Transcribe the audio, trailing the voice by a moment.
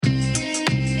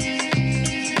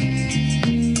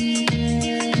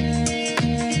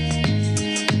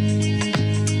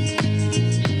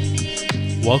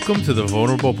Welcome to the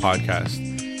Vulnerable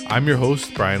Podcast. I'm your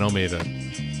host, Brian Almeida.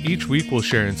 Each week we'll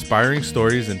share inspiring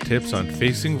stories and tips on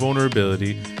facing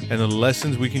vulnerability and the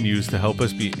lessons we can use to help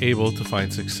us be able to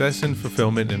find success and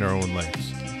fulfillment in our own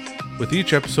lives. With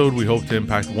each episode, we hope to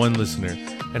impact one listener,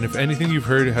 and if anything you've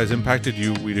heard has impacted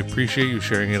you, we'd appreciate you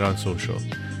sharing it on social.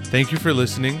 Thank you for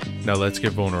listening. Now let's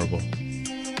get vulnerable.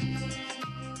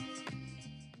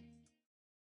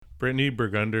 Brittany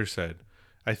Burgunder said,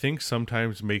 "I think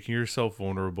sometimes making yourself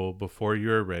vulnerable before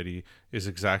you are ready is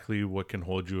exactly what can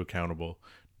hold you accountable.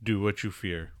 Do what you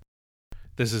fear."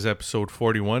 This is episode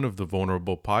 41 of the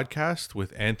Vulnerable Podcast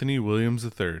with Anthony Williams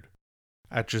III.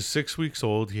 At just 6 weeks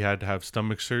old, he had to have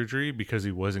stomach surgery because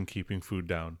he wasn't keeping food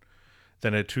down.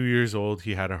 Then at 2 years old,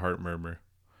 he had a heart murmur.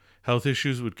 Health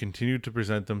issues would continue to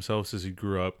present themselves as he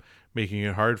grew up, making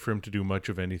it hard for him to do much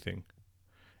of anything.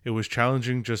 It was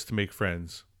challenging just to make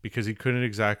friends, because he couldn't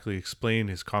exactly explain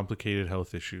his complicated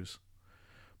health issues.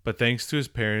 But thanks to his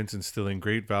parents instilling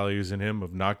great values in him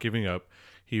of not giving up,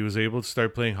 he was able to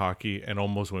start playing hockey and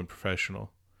almost went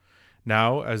professional.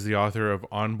 Now, as the author of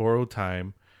On Borrowed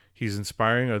Time, he's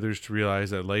inspiring others to realize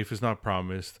that life is not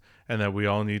promised and that we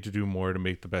all need to do more to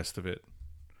make the best of it.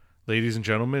 Ladies and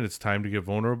gentlemen, it's time to get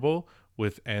vulnerable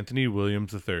with Anthony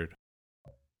Williams III.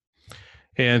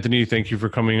 Hey, Anthony, thank you for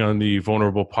coming on the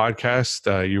Vulnerable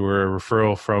Podcast. You were a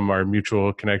referral from our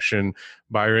mutual connection,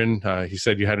 Byron. He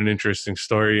said you had an interesting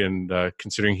story, and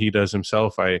considering he does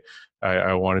himself, I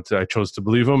chose to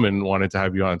believe him and wanted to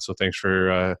have you on. So thanks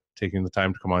for taking the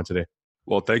time to come on today.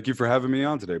 Well, thank you for having me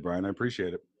on today, Brian. I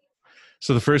appreciate it.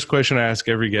 So the first question I ask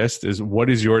every guest is, what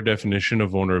is your definition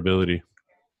of vulnerability?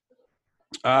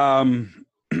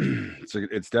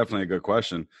 It's definitely a good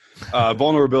question.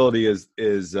 Vulnerability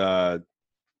is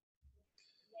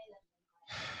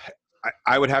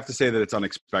I would have to say that it's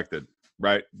unexpected,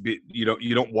 right? You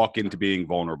don't walk into being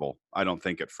vulnerable. I don't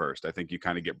think at first. I think you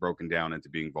kind of get broken down into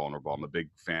being vulnerable. I'm a big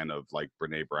fan of like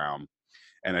Brené Brown.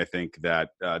 And I think that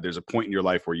there's a point in your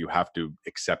life where you have to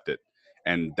accept it.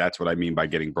 And that's what I mean by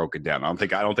getting broken down. I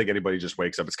don't think anybody just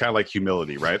wakes up. It's kind of like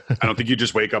humility, right? I don't think you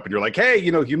just wake up and you're like, hey,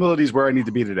 humility is where I need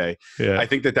to be today. Yeah. I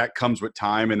think that comes with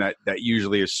time, and that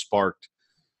usually is sparked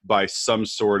by some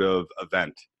sort of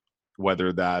event,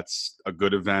 whether that's a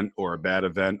good event or a bad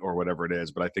event or whatever it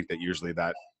is. But I think that usually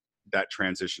that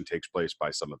transition takes place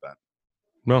by some event.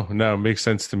 No, it makes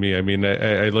sense to me. I mean,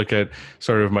 I look at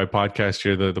sort of my podcast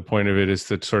here. The point of it is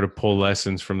to sort of pull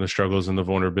lessons from the struggles and the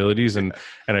vulnerabilities. And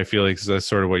I feel like that's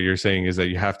sort of what you're saying, is that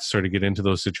you have to sort of get into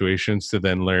those situations to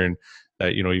then learn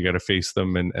that, you got to face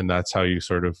them. And that's how you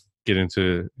sort of get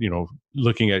into,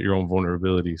 looking at your own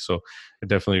vulnerability. So I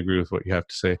definitely agree with what you have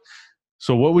to say.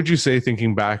 So what would you say,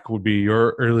 thinking back, would be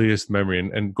your earliest memory?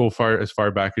 And go as far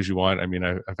back as you want. I mean,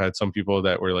 I've had some people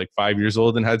that were like 5 years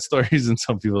old and had stories, and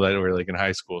some people that were like in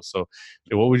high school. So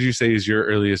what would you say is your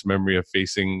earliest memory of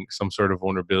facing some sort of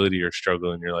vulnerability or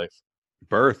struggle in your life?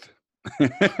 Birth.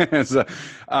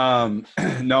 No,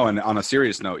 and on a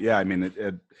serious note, yeah, I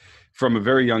mean, from a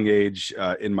very young age,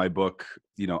 in my book,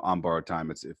 On Borrowed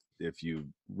Time, if you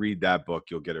read that book,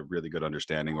 you'll get a really good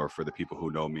understanding, or for the people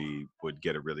who know me would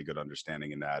get a really good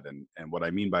understanding in that. And what I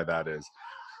mean by that is,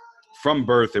 from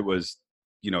birth, it was,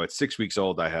 at 6 weeks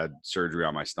old, I had surgery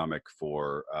on my stomach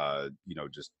for,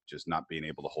 just not being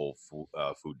able to hold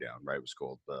food down, right? It was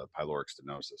called pyloric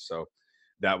stenosis. So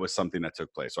that was something that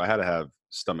took place. So I had to have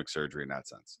stomach surgery in that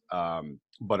sense.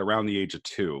 But around the age of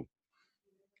 2,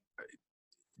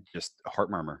 just a heart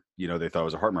murmur. They thought it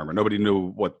was a heart murmur. Nobody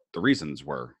knew what the reasons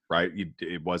were, right?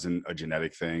 It wasn't a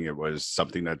genetic thing. It was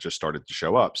something that just started to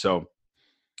show up. So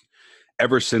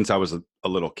ever since I was a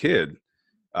little kid,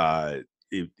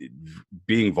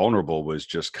 being vulnerable was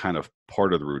just kind of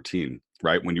part of the routine,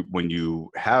 right? When you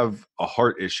have a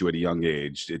heart issue at a young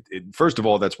age, first of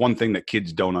all, that's one thing that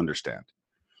kids don't understand.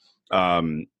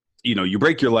 You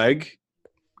break your leg,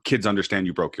 kids understand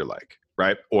you broke your leg,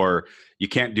 right? Or you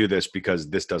can't do this because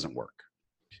this doesn't work.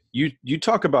 You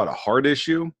talk about a heart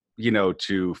issue,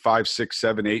 to 5, 6,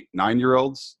 7, 8,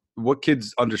 9-year-olds. What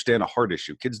kids understand a heart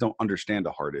issue? Kids don't understand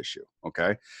a heart issue.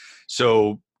 Okay.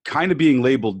 So kind of being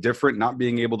labeled different, not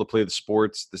being able to play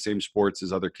the same sports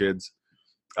as other kids,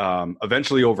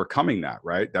 eventually overcoming that,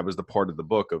 right? That was the part of the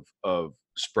book of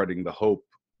spreading the hope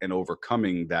and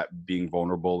overcoming that, being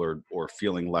vulnerable or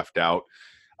feeling left out.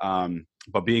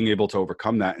 But being able to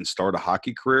overcome that and start a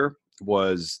hockey career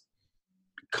was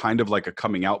kind of like a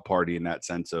coming out party, in that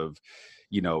sense of,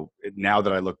 now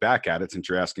that I look back at it, since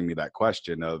you're asking me that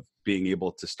question, of being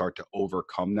able to start to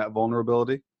overcome that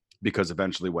vulnerability, because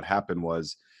eventually what happened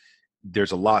was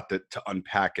there's a lot to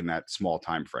unpack in that small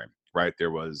time frame, right?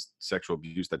 There was sexual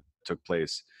abuse that took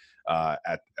place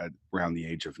at around the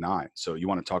age of 9. So you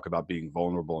want to talk about being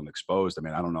vulnerable and exposed. I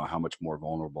mean, I don't know how much more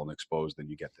vulnerable and exposed than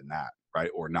you get than that, right?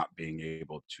 Or not being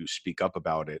able to speak up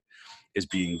about it is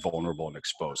being vulnerable and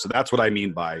exposed. So that's what I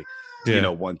mean by,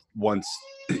 once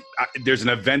there's an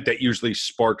event that usually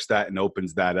sparks that and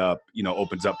opens that up,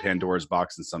 opens up Pandora's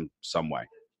box in some way.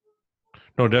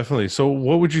 No, definitely. So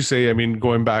what would you say, I mean,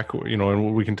 going back,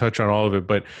 and we can touch on all of it,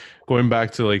 but going back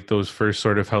to like those first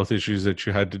sort of health issues that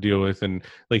you had to deal with, and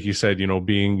like you said,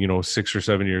 being, 6 or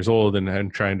 7 years old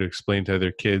and trying to explain to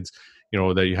other kids,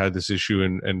 that you had this issue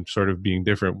and sort of being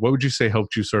different, what would you say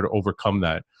helped you sort of overcome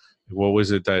that? What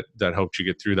was it that helped you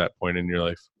get through that point in your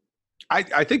life?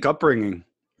 I think upbringing,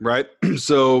 right?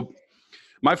 So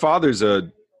my father's a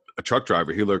truck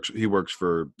driver. He works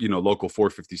for, local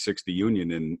 456, the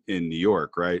Union in New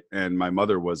York. Right. And my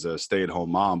mother was a stay-at-home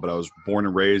mom, but I was born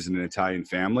and raised in an Italian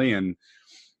family and,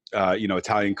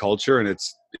 Italian culture. And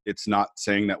it's not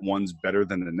saying that one's better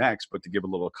than the next, but to give a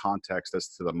little context as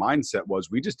to the mindset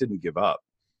was, we just didn't give up.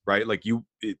 Right. Like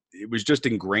it was just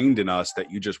ingrained in us that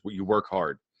you work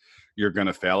hard. You're going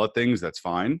to fail at things. That's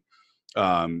fine.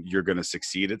 You're going to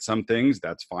succeed at some things.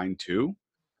 That's fine too.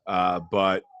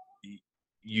 But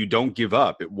you don't give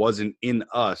up. It wasn't in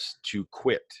us to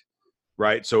quit.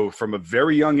 Right. So from a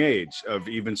very young age of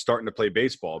even starting to play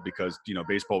baseball, because,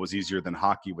 baseball was easier than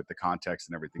hockey with the context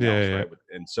and everything else. Yeah. Right.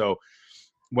 And so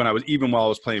while I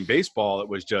was playing baseball, it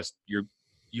was just,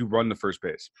 you run the first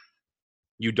base.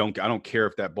 I don't care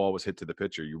if that ball was hit to the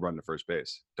pitcher, you run to first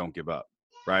base. Don't give up.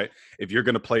 Right. If you're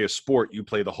going to play a sport, you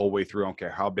play the whole way through. I don't care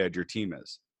how bad your team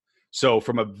is. So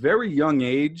from a very young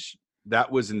age,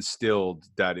 that was instilled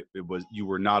that it was, you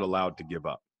were not allowed to give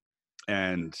up.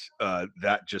 And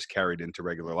that just carried into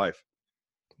regular life.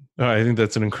 I think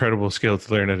that's an incredible skill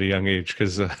to learn at a young age,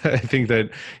 because I think that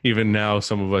even now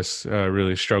some of us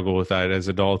really struggle with that as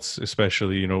adults,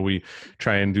 especially, we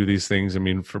try and do these things. I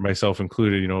mean, for myself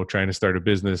included, trying to start a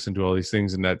business and do all these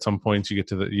things. And at some points you get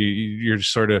to you're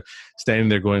just sort of standing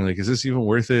there going like, is this even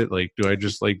worth it? Like, do I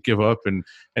just like give up? And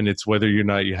it's whether or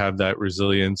not you have that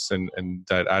resilience and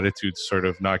that attitude to sort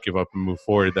of not give up and move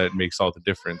forward that makes all the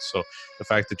difference. So the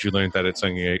fact that you learned that at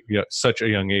such a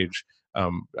young age,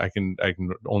 I can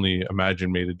only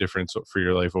imagine made a difference for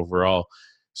your life overall.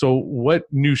 So what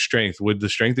new strength would the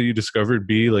strength that you discovered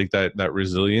be, like that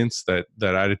resilience, that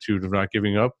attitude of not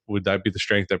giving up? Would that be the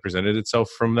strength that presented itself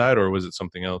from that, or was it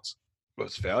something else? Well,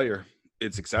 it's failure.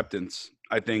 It's acceptance.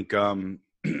 I think, and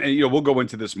we'll go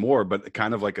into this more, but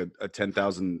kind of like a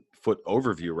 10,000 foot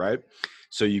overview, right?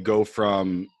 So you go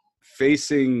from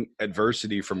facing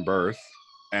adversity from birth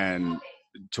and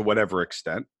to whatever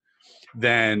extent.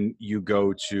 Then you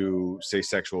go to, say,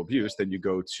 sexual abuse, then you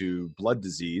go to blood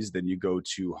disease, then you go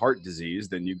to heart disease,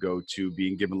 then you go to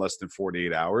being given less than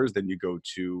 48 hours, then you go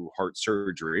to heart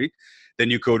surgery,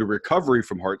 then you go to recovery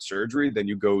from heart surgery, then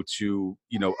you go to,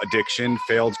 addiction,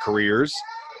 failed careers,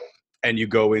 and you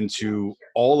go into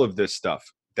all of this stuff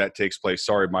that takes place.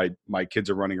 Sorry, my kids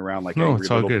are running around like angry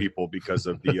little people because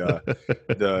of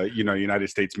the United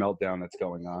States meltdown that's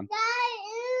going on.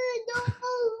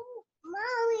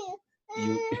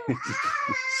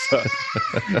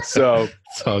 So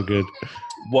it's all good.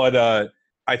 What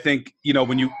I think,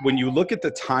 when you look at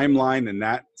the timeline in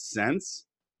that sense,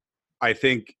 I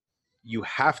think you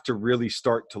have to really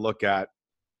start to look at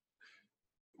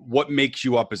what makes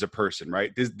you up as a person,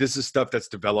 right? This is stuff that's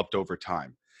developed over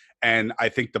time. And I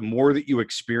think the more that you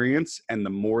experience and the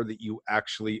more that you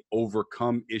actually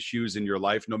overcome issues in your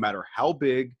life, no matter how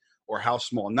big or how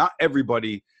small, not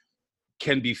everybody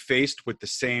can be faced with the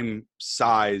same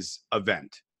size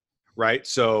event, right?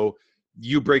 So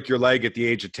you break your leg at the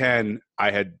age of 10,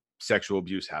 I had sexual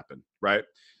abuse happen, right?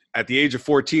 At the age of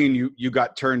 14, you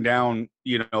got turned down,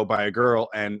 by a girl,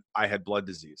 and I had blood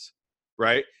disease,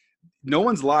 right? No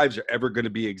one's lives are ever going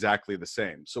to be exactly the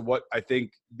same. So what I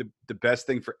think the best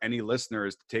thing for any listener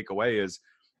is to take away is,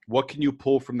 what can you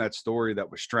pull from that story that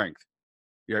was strength?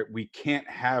 We can't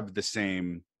have the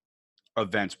same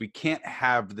events. We can't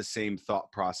have the same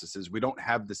thought processes. We don't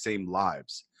have the same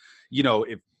lives.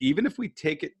 Even if we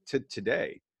take it to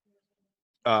today,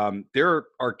 there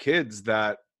are kids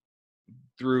that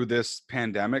through this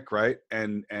pandemic, right?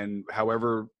 And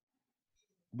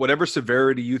whatever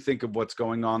severity you think of what's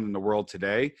going on in the world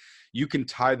today, you can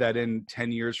tie that in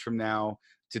 10 years from now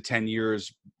to 10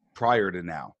 years prior to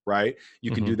now, right?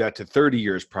 You can do that to 30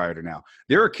 years prior to now.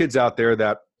 There are kids out there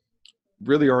that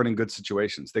really aren't in good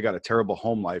situations. They got a terrible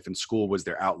home life and school was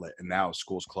their outlet, and now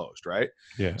school's closed, right?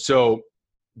 Yeah. So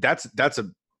that's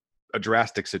a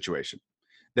drastic situation.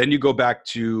 Then you go back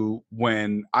to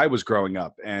when I was growing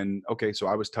up, and okay, so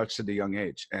I was touched at a young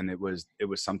age, and it was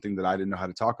something that I didn't know how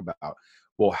to talk about.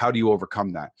 Well, how do you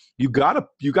overcome that? You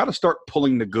gotta start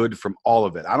pulling the good from all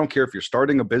of it. I don't care if you're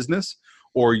starting a business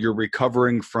or you're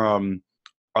recovering from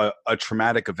a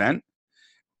traumatic event.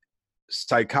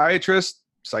 Psychiatrists,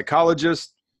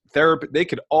 psychologists, therapists, they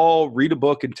could all read a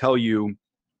book and tell you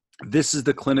this is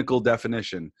the clinical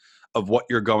definition of what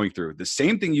you're going through. The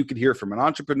same thing you could hear from an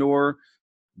entrepreneur,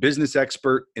 business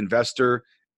expert, investor.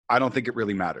 I don't think it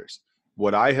really matters.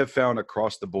 What I have found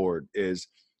across the board is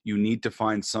you need to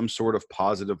find some sort of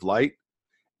positive light,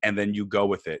 and then you go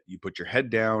with it. You put your head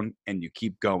down and you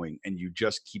keep going, and you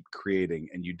just keep creating,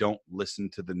 and you don't listen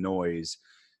to the noise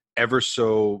ever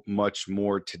so much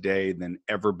more today than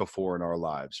ever before in our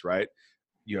lives, right?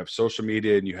 You have social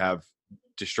media and you have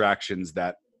distractions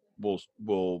that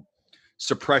will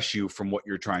suppress you from what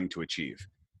you're trying to achieve,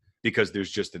 because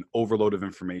there's just an overload of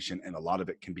information, and a lot of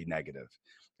it can be negative.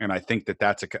 And I think that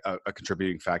that's a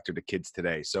contributing factor to kids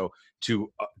today. So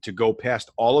to go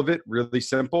past all of it, really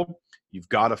simple, you've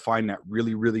got to find that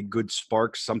really, really good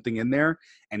spark, something in there,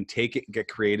 and take it and get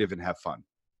creative and have fun.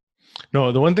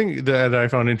 No, the one thing that I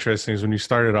found interesting is when you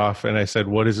started off and I said,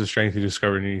 what is the strength you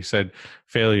discovered? And you said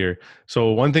failure.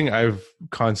 So one thing I've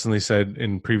constantly said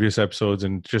in previous episodes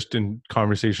and just in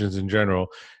conversations in general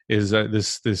is that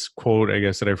this quote, I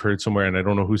guess, that I've heard somewhere, and I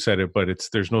don't know who said it, but it's,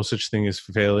 there's no such thing as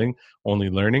failing, only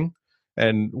learning.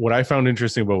 And what I found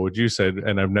interesting about what you said,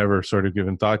 and I've never sort of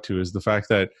given thought to, is the fact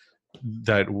that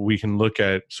we can look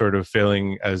at sort of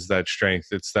failing as that strength.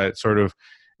 It's that sort of,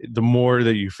 the more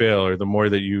that you fail or the more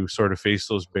that you sort of face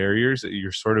those barriers,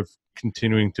 you're sort of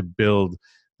continuing to build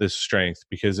this strength.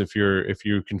 Because if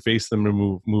you can face them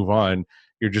and move on,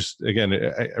 you're just, again,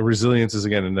 resilience is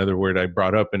again another word I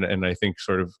brought up and I think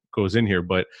sort of goes in here,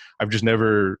 but I've just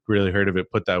never really heard of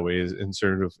it put that way, and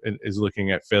sort of is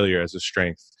looking at failure as a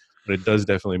strength. But it does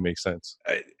definitely make sense.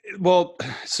 Well,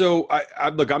 so I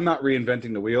look, I'm not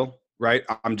reinventing the wheel, right?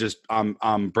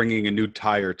 I'm bringing a new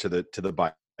tire to the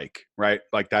bike. Right?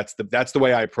 Like that's the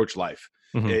way I approach life.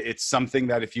 Mm-hmm. It's something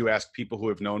that if you ask people who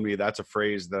have known me, that's a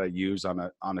phrase that I use on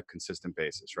a consistent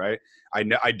basis. Right?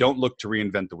 I don't look to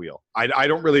reinvent the wheel. I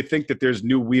don't really think that there's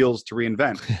new wheels to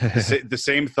reinvent. The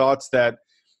same thoughts that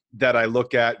I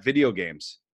look at video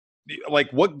games. Like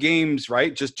what games,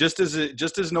 right? Just as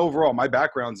an overall, my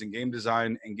background's in game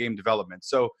design and game development.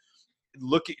 So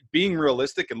being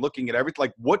realistic and looking at everything,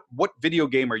 like what video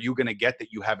game are you going to get that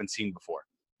you haven't seen before?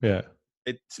 Yeah.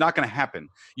 It's not going to happen.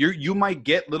 You might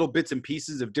get little bits and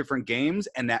pieces of different games,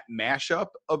 and that mashup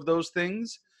of those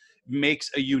things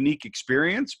makes a unique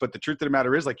experience. But the truth of the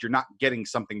matter is, like, you're not getting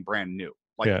something brand new,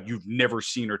 like you've never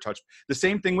seen or touched. The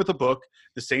same thing with a book,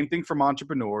 the same thing from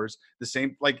entrepreneurs, the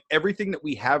same, like everything that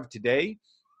we have today,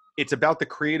 it's about the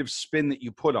creative spin that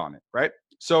you put on it, right?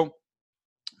 So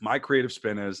my creative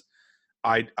spin is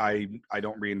I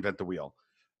don't reinvent the wheel.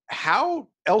 How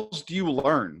else do you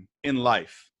learn in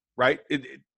life? Right?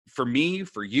 For me,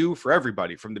 for you, for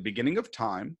everybody, from the beginning of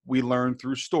time, we learn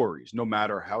through stories, no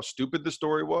matter how stupid the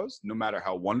story was, no matter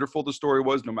how wonderful the story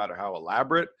was, no matter how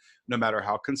elaborate, no matter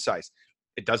how concise.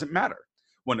 It doesn't matter.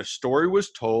 When a story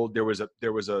was told, there was a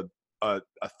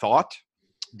thought,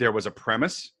 there was a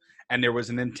premise, and there was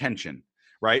an intention,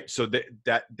 right? So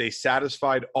that they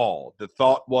satisfied all. The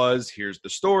thought was, here's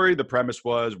the story. The premise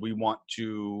was, we want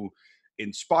to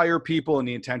inspire people, and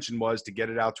the intention was to get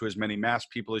it out to as many mass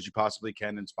people as you possibly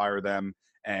can, inspire them,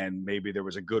 and maybe there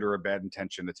was a good or a bad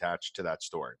intention attached to that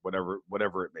story,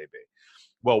 whatever it may be.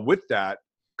 Well, with that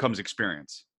comes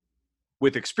experience.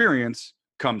 With experience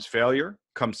comes failure,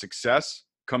 comes success,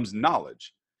 comes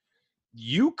knowledge.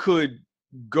 You could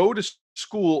go to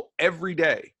school every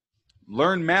day,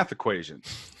 learn math equations.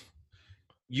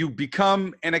 You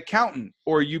become an accountant,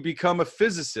 or you become a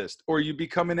physicist, or you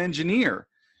become an engineer.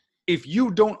 If you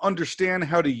don't understand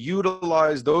how to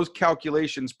utilize those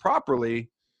calculations properly,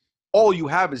 all you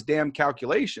have is damn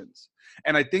calculations.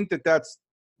 And I think that that's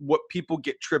what people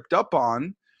get tripped up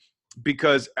on,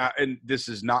 because, and this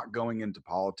is not going into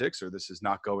politics, or this is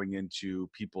not going into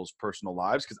people's personal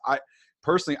lives, because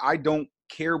I don't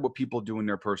care what people do in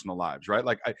their personal lives, right?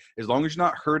 Like, as long as you're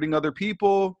not hurting other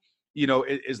people,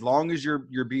 as long as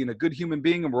you're being a good human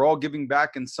being and we're all giving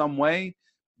back in some way,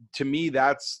 to me,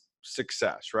 that's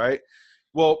success, right?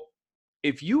 Well,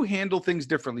 if you handle things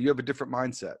differently, you have a different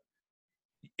mindset.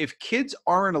 If kids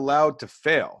aren't allowed to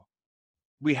fail,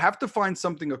 we have to find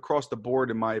something across the board,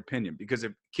 in my opinion, because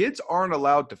if kids aren't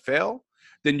allowed to fail,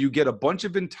 then you get a bunch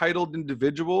of entitled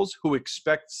individuals who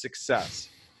expect success.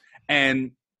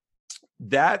 And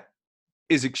that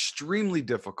is extremely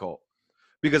difficult,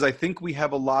 because I think we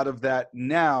have a lot of that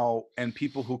now, and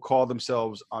people who call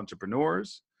themselves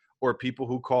entrepreneurs or people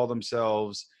who call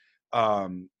themselves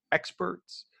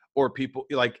experts or people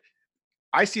like,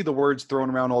 I see the words thrown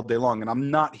around all day long, and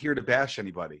I'm not here to bash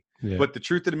anybody. Yeah. But the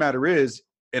truth of the matter is,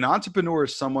 an entrepreneur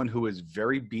is someone who is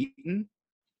very beaten,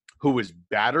 who is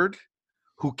battered,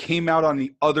 who came out on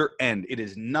the other end. It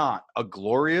is not a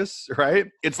glorious, right?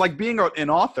 It's like being an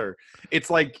author. It's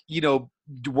like, you know,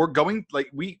 we're going, like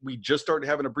we just started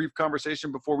having a brief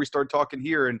conversation before we started talking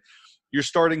here, and you're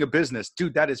starting a business.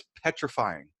 Dude, that is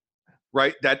petrifying.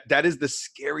 Right? That is the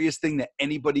scariest thing that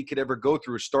anybody could ever go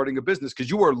through, is starting a business, because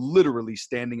you are literally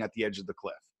standing at the edge of the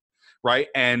cliff. Right?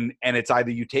 And it's either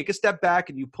you take a step back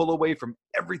and you pull away from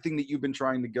everything that you've been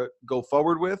trying to go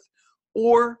forward with,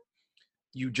 or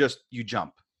you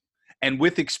jump. And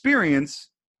with experience,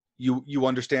 you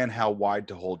understand how wide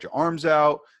to hold your arms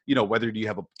out, you know, whether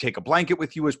you take a blanket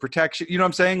with you as protection, you know what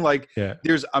I'm saying? Like,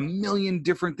 there's a million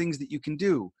different things that you can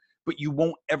do, but you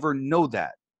won't ever know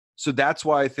that. So that's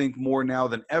why I think more now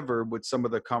than ever, with some of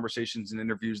the conversations and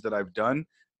interviews that I've done,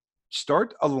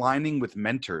 start aligning with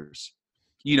mentors,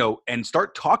 you know, and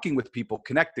start talking with people,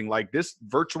 connecting. Like this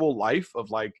virtual life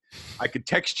of, like, I could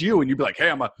text you and you'd be like,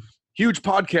 hey, I'm a huge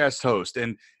podcast host,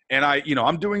 and I, you know,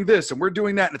 I'm doing this and we're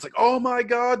doing that. And it's like, oh my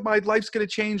God, my life's going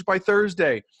to change by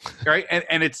Thursday. Right.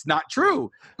 And it's not true,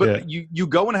 but you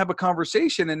go and have a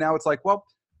conversation, and now it's like, well,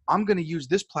 I'm going to use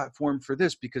this platform for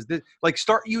this, because this, like,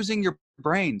 start using your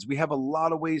brains. We have a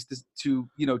lot of ways to,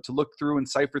 you know, to look through and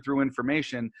cipher through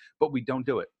information, but we don't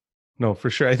do it. No, for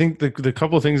sure. I think the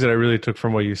couple of things that I really took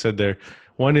from what you said there,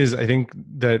 one is, I think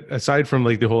that aside from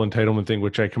like the whole entitlement thing,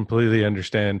 which I completely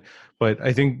understand, but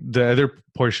I think the other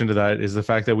portion to that is the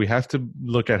fact that we have to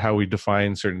look at how we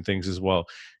define certain things as well.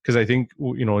 Because I think,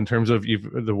 you know, in terms of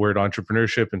the word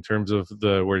entrepreneurship, in terms of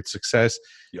the word success,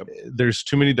 there's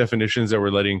too many definitions that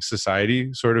we're letting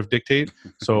society sort of dictate.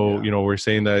 So, you know, we're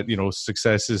saying that, you know,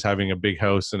 success is having a big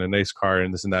house and a nice car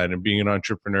and this and that. And being an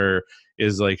entrepreneur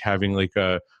is like having like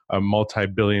a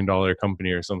multi-billion-dollar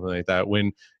company or something like that,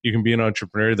 when you can be an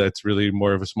entrepreneur that's really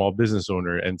more of a small business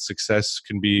owner. And success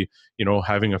can be, you know,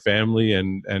 having a family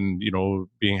and you know,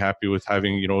 being happy with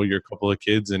having, you know, your couple of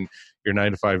kids and your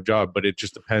 9-to-5 job. But it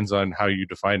just depends on how you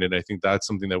define it. I think that's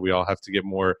something that we all have to get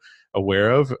more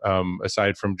aware of,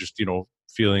 aside from just, you know,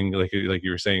 feeling like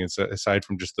you were saying, aside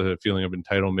from just the feeling of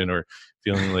entitlement or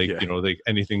feeling like, you know, like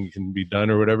anything can be done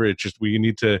or whatever. It's just, we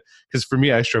need to, because for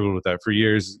me, I struggled with that for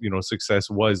years. You know, success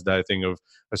was that thing of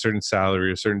a certain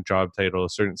salary, a certain job title, a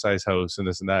certain size house, and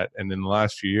this and that. And in the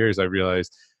last few years, I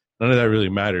realized none of that really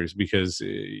matters, because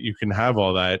you can have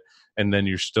all that and then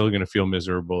you're still going to feel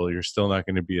miserable. You're still not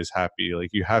going to be as happy.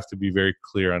 Like, you have to be very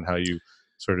clear on how you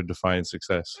sort of define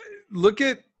success. Look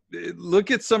at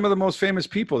some of the most famous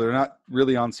people. They're not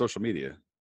really on social media.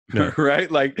 No.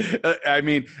 Right? Like, I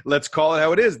mean, let's call it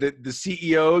how it is. The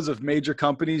CEOs of major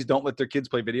companies don't let their kids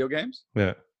play video games.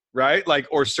 Yeah. Right? Like,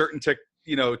 or certain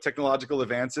technological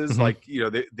advances, mm-hmm. Like, you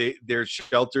know, they're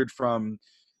sheltered from,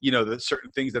 you know, the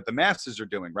certain things that the masses are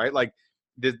doing, right? Like,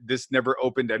 this never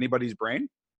opened anybody's brain,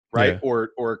 right? Yeah.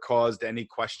 Or caused any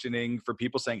questioning for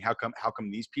people saying, how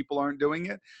come these people aren't doing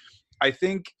it? I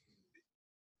think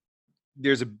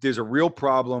there's a real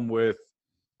problem with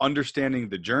understanding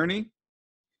the journey,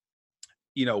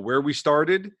 you know, where we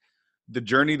started, the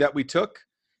journey that we took,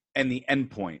 and the end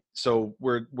point. So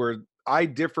where I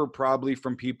differ probably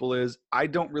from people is, I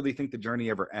don't really think the journey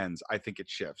ever ends. I think it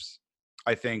shifts.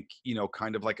 I think, you know,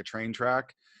 kind of like a train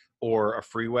track or a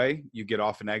freeway, you get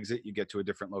off an exit, you get to a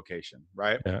different location,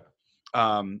 right? Yeah.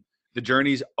 The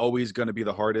journey's always going to be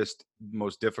the hardest,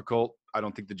 most difficult. I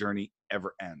don't think the journey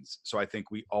ever ends. So I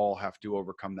think we all have to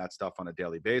overcome that stuff on a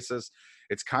daily basis.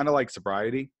 It's kind of like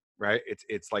sobriety, right?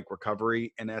 It's like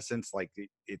recovery in essence. Like,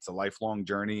 it's a lifelong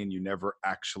journey, and you never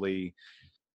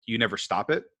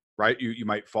stop it, right? You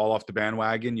might fall off the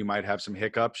bandwagon. You might have some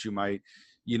hiccups. You might,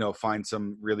 you know, find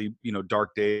some really, you know,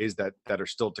 dark days that are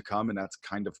still to come. And that's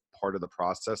kind of part of the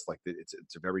process. Like, it's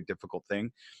a very difficult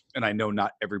thing. And I know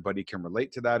not everybody can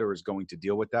relate to that or is going to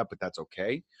deal with that, but that's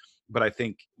okay. But I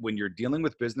think when you're dealing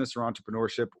with business or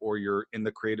entrepreneurship, or you're in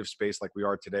the creative space like we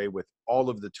are today with all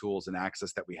of the tools and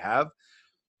access that we have,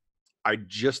 I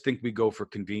just think we go for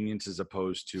convenience as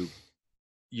opposed to,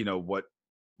 you know, what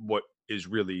is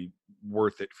really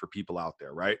worth it for people out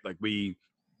there, right? Like,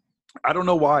 I don't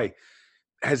know why.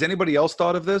 Has anybody else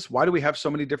thought of this? Why do we have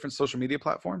so many different social media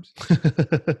platforms?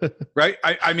 Right?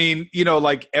 I mean, you know,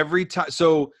 like, every time.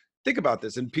 So think about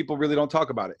this, and people really don't talk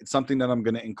about it. It's something that I'm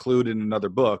going to include in another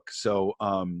book. So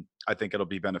I think it'll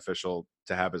be beneficial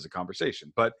to have as a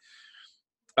conversation. But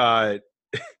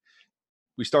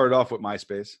we started off with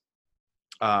MySpace.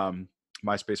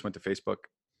 MySpace went to Facebook,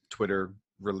 Twitter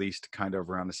released kind of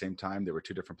around the same time. There were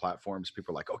two different platforms.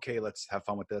 People were like, okay, let's have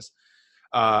fun with this.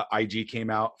 IG came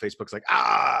out. Facebook's like,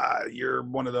 you're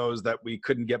one of those that we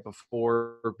couldn't get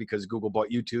before because Google bought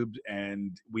YouTube,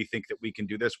 and we think that we can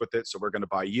do this with it, so we're going to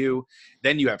buy you.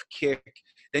 Then you have Kick.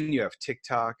 Then you have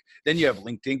TikTok. Then you have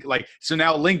LinkedIn. Like, so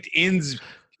now LinkedIn's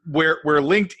where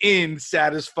LinkedIn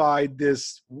satisfied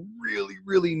this really,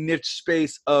 really niche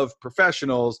space of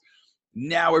professionals.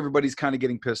 Now everybody's kind of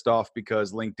getting pissed off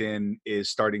because LinkedIn is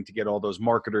starting to get all those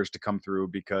marketers to come through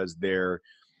because there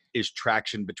is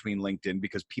traction between LinkedIn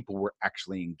because people were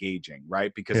actually engaging,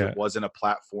 right? Because it wasn't a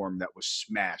platform that was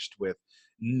smashed with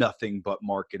nothing but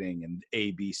marketing and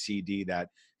A, B, C, D that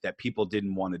people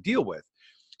didn't want to deal with.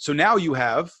 So now you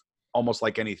have, almost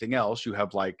like anything else, you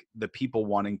have like the people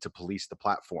wanting to police the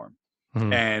platform.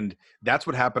 Mm-hmm. And that's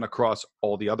what happened across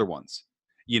all the other ones,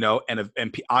 you know, and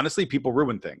honestly, people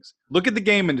ruin things. Look at the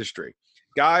game industry.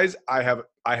 Guys, I have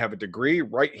a degree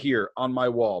right here on my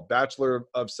wall, Bachelor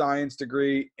of Science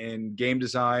degree in game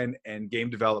design and game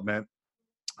development.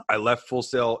 I left Full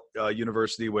Sail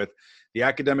University with the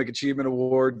Academic Achievement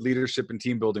Award, Leadership and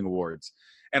Team Building Awards.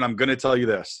 And I'm going to tell you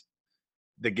this.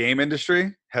 The game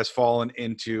industry has fallen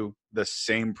into the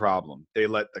same problem. They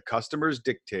let the customers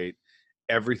dictate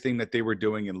everything that they were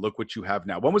doing, and look what you have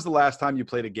now. When was the last time you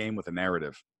played a game with a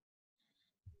narrative?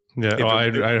 Yeah, well,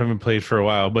 I haven't played for a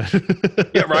while, but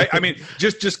yeah, right. I mean,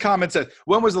 just comments that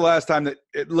when was the last time that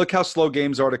look how slow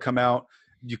games are to come out.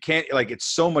 You can't, like, it's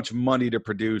so much money to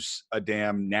produce a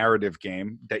damn narrative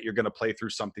game that you're going to play through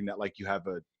something that, like, you have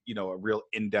a real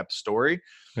in-depth story.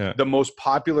 Yeah. The most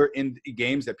popular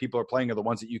games that people are playing are the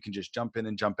ones that you can just jump in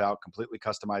and jump out, completely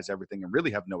customize everything, and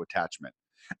really have no attachment.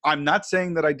 I'm not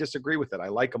saying that I disagree with it. I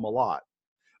like them a lot,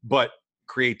 but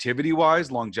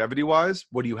creativity-wise, longevity-wise,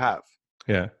 what do you have?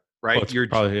 Yeah. Right. Well, you're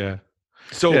probably, yeah.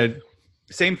 So yeah.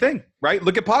 Same thing, right?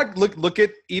 Look at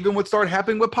even what started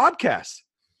happening with podcasts.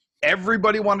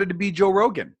 Everybody wanted to be Joe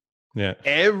Rogan. Yeah.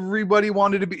 Everybody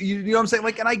wanted to be, you know what I'm saying?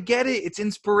 Like, and I get it. It's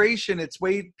inspiration. It's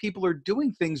way people are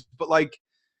doing things, but like,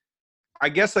 I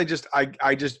guess I just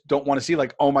don't want to see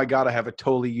like, oh my God, I have a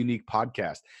totally unique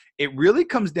podcast. It really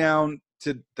comes down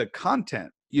to the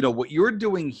content. You know, what you're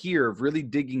doing here of really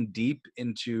digging deep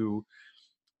into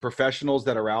professionals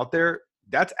that are out there.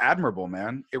 That's admirable,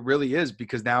 man. It really is,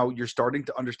 because now you're starting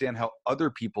to understand how other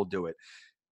people do it.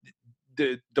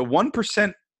 The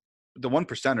 1%, the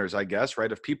 1%ers, I guess,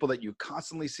 right, of people that you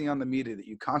constantly see on the media, that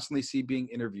you constantly see being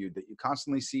interviewed, that you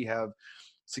constantly see have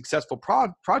successful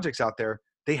projects out there,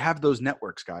 they have those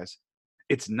networks, guys.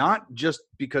 It's not just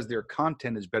because their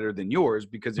content is better than yours,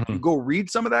 because if you go read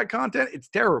some of that content, it's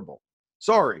terrible.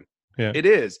 Sorry. Yeah. It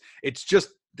is. It's just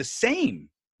the same,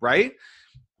 right?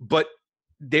 But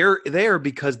they're there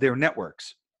because they're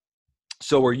networks.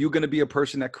 So are you going to be a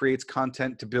person that creates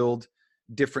content to build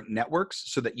different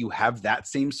networks so that you have that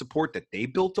same support that they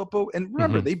built up? And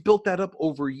remember, they built that up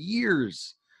over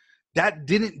years. That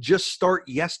didn't just start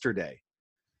yesterday.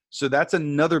 So that's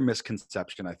another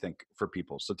misconception, I think, for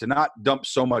people. So to not dump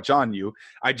so much on you,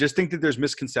 I just think that there's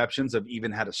misconceptions of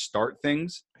even how to start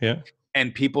things. Yeah.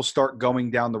 And people start going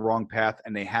down the wrong path,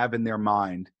 and they have in their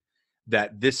mind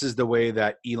that this is the way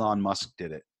that Elon Musk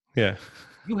did it. Yeah.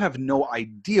 You have no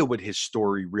idea what his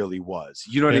story really was.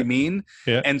 You know what I mean?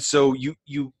 Yeah. And so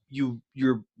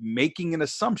you're making an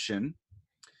assumption.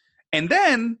 And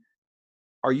then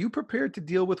are you prepared to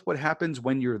deal with what happens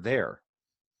when you're there?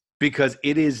 Because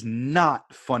it is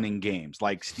not fun and games.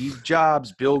 Like Steve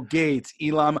Jobs, Bill Gates,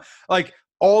 Elon, like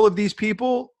all of these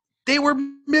people, they were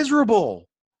miserable.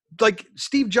 Like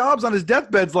Steve Jobs on his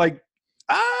deathbed's like,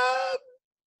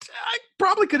 I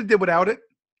probably could have did without it.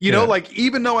 You know, like,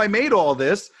 even though I made all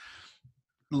this,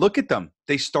 look at them.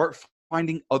 They start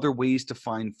finding other ways to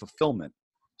find fulfillment.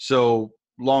 So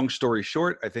long story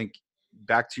short, I think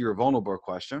back to your vulnerable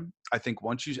question, I think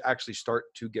once you actually start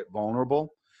to get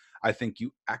vulnerable, I think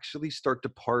you actually start to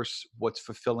parse what's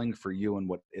fulfilling for you and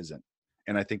what isn't.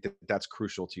 And I think that that's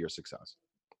crucial to your success.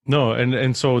 No,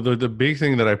 and so the big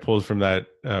thing that I pulled from that,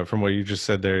 from what you just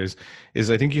said there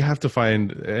is I think you have to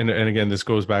find, and again, this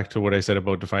goes back to what I said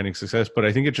about defining success, but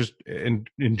I think it just, in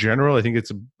general, I think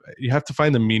you have to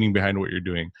find the meaning behind what you're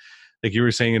doing. Like you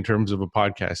were saying in terms of a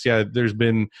podcast, yeah, there's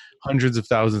been hundreds of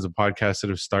thousands of podcasts that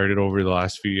have started over the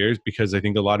last few years, because I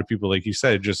think a lot of people, like you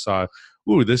said, just saw,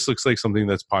 ooh, this looks like something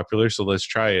that's popular, so let's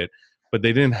try it. But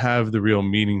they didn't have the real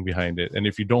meaning behind it. And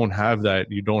if you don't have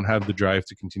that, you don't have the drive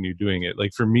to continue doing it.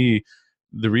 Like for me,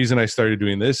 the reason I started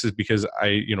doing this is because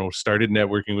I, started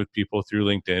networking with people through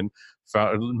LinkedIn,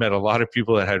 met a lot of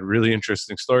people that had really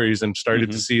interesting stories, and started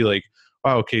to see like,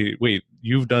 wow, okay, wait,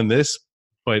 you've done this,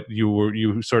 but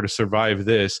you sort of survived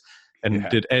this. And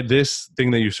did this thing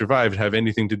that you survived have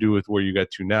anything to do with where you got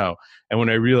to now? And when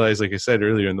I realized, like I said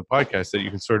earlier in the podcast, that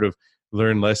you can sort of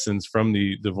learn lessons from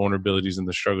the vulnerabilities and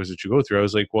the struggles that you go through, I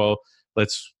was like, well,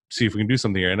 let's see if we can do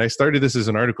something here. And I started this as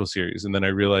an article series, and then I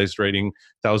realized writing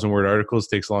 1,000-word articles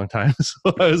takes a long time.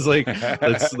 So I was like,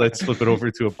 let's flip it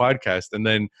over to a podcast. And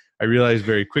then I realized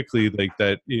very quickly, like,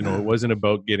 that, you know, it wasn't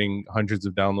about getting hundreds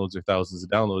of downloads or thousands of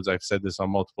downloads. I've said this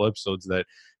on multiple episodes, that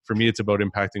for me, it's about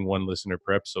impacting one listener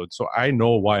per episode. So I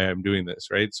know why I'm doing this,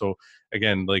 right? So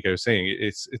again, like I was saying,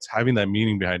 it's having that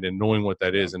meaning behind it, knowing what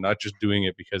that is, and not just doing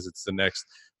it because it's the next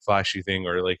flashy thing,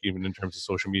 or like even in terms of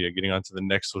social media, getting onto the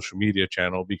next social media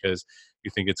channel because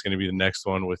you think it's going to be the next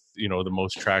one with, you know, the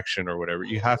most traction or whatever.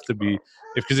 You have to be,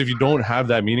 because if you don't have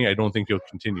that meaning, I don't think you'll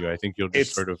continue. I think you'll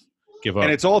just sort of give up.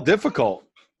 And it's all difficult.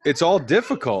 It's all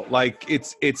difficult. Like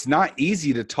it's not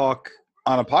easy to talk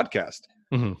on a podcast.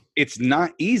 Mm-hmm. It's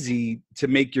not easy to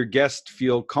make your guest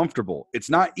feel comfortable.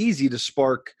 It's not easy to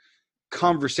spark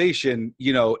conversation,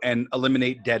 you know, and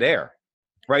eliminate dead air.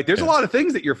 Right? There's a lot of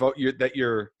things that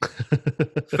you're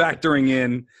factoring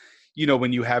in, you know,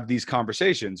 when you have these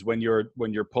conversations, when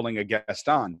you're pulling a guest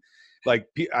on. Like,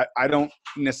 I don't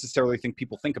necessarily think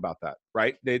people think about that,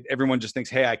 right? Everyone just thinks,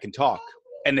 hey, I can talk,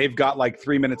 and they've got like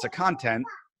 3 minutes of content.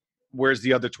 Where's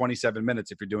the other 27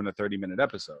 minutes if you're doing a 30-minute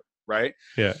episode, right?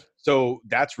 Yeah. So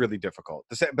that's really difficult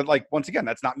to say. But like, once again,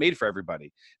 that's not made for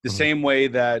everybody. The same way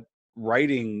that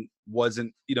writing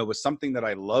wasn't, you know, was something that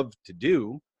I loved to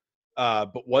do,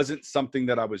 but wasn't something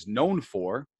that I was known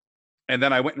for. And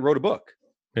then I went and wrote a book.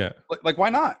 Yeah. Like, why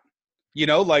not? You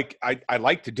know, like I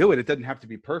like to do it. It doesn't have to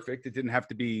be perfect. It didn't have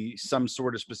to be some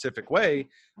sort of specific way,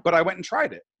 but I went and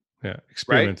tried it. Yeah.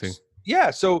 Experimenting. Right?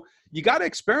 Yeah. So you got to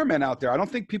experiment out there. I don't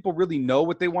think people really know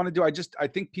what they want to do. I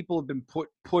think people have been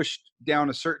pushed down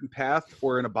a certain path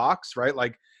or in a box, right?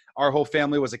 Like, our whole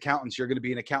family was accountants. You're going to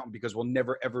be an accountant because we'll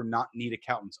never, ever not need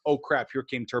accountants. Oh crap. Here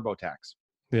came TurboTax.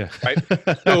 Yeah. Right.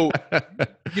 So,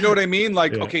 you know what I mean?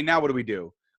 Like, okay, now what do we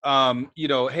do? You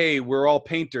know, hey, we're all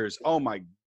painters. Oh my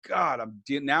God. I'm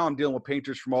dealing with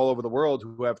painters from all over the world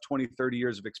who have 20, 30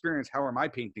 years of experience. How are my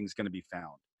paintings going to be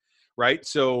found? Right.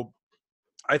 So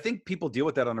I think people deal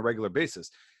with that on a regular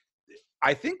basis.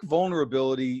 I think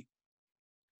vulnerability,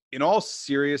 in all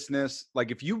seriousness, like,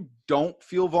 if you don't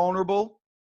feel vulnerable,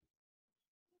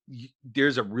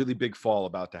 there's a really big fall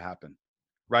about to happen.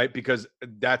 Right? Because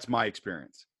that's my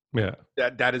experience. Yeah.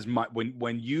 That is my,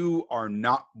 when you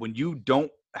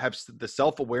don't have the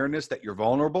self-awareness that you're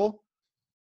vulnerable,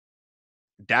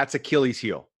 that's Achilles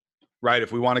heel, right?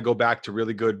 If we want to go back to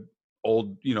really good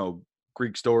old, you know,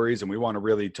 Greek stories, and we want to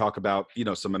really talk about, you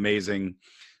know, some amazing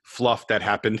fluff that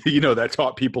happened, you know, that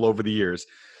taught people over the years.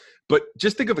 But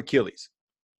just think of Achilles,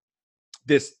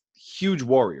 this huge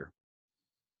warrior.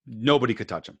 Nobody could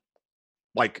touch him.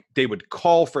 Like, they would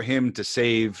call for him to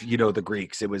save, you know, the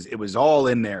Greeks. It was all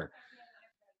in there.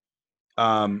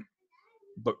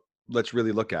 But let's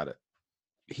really look at it.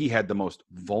 He had the most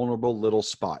vulnerable little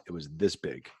spot. It was this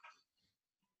big,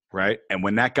 right? And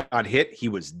when that got hit, he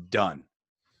was done.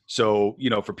 So, you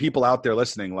know, for people out there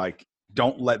listening, like,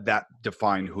 don't let that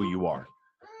define who you are.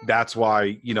 That's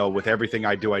why, you know, with everything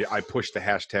I do, I push the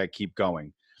hashtag keep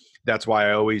going. That's why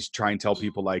I always try and tell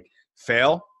people, like,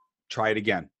 fail, try it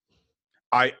again.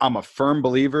 I'm a firm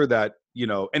believer that, you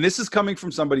know, and this is coming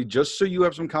from somebody, just so you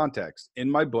have some context. In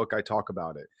my book, I talk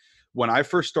about it. When I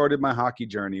first started my hockey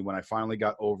journey, when I finally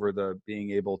got over the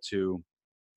being able to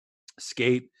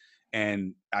skate,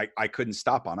 and I couldn't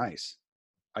stop on ice.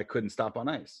 I couldn't stop on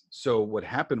ice. So what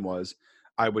happened was,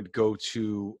 I would go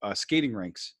to skating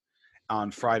rinks on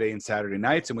Friday and Saturday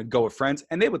nights, and would go with friends,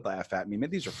 and they would laugh at me. Man,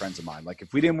 these are friends of mine. Like,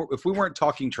 if we weren't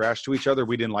talking trash to each other,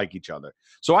 we didn't like each other.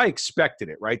 So I expected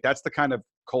it, right? That's the kind of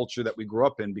culture that we grew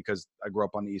up in, because I grew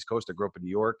up on the East Coast. I grew up in New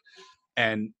York,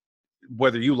 and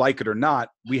whether you like it or not,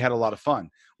 we had a lot of fun.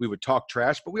 We would talk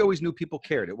trash, but we always knew people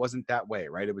cared. It wasn't that way,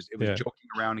 right? It was joking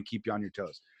around and keep you on your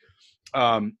toes.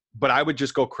 But I would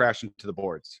just go crash into the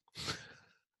boards.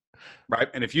 Right.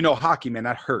 And if you know hockey, man,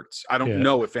 that hurts. I don't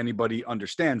know if anybody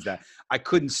understands that. I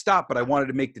couldn't stop, but I wanted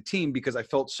to make the team because I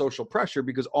felt social pressure,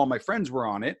 because all my friends were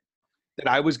on it, that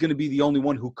I was going to be the only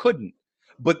one who couldn't.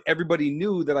 But everybody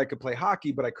knew that I could play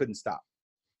hockey, but I couldn't stop.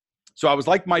 So I was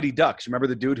like Mighty Ducks. Remember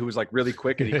the dude who was like really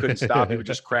quick and he couldn't stop? He would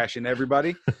just crash into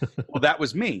everybody. Well, that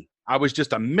was me. I was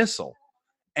just a missile.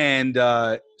 And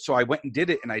so I went and did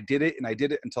it, and I did it, and I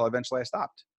did it until eventually I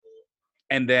stopped.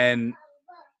 And then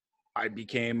I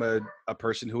became a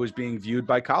person who was being viewed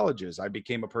by colleges. I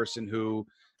became a person who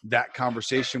that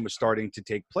conversation was starting to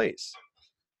take place.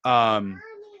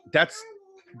 That's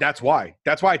That's why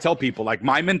I tell people, like,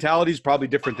 my mentality is probably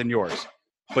different than yours,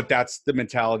 but that's the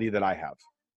mentality that I have.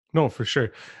 No, for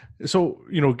sure. So,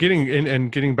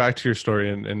 getting back to your story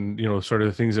and sort of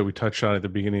the things that we touched on at the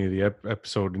beginning of the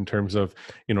episode in terms of,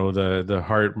 the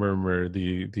heart murmur,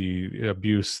 the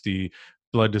abuse, the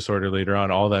blood disorder later on,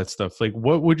 all that stuff. Like,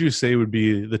 what would you say would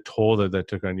be the toll that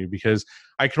took on you? Because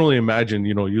I can only imagine,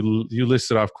 you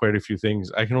listed off quite a few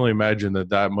things. I can only imagine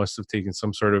that must have taken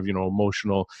some sort of,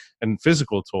 emotional and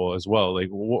physical toll as well. Like,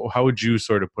 how would you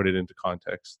sort of put it into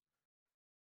context?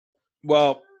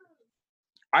 Well,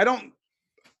 I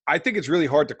think it's really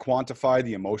hard to quantify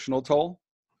the emotional toll,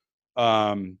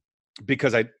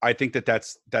 because I think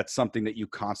that's something that you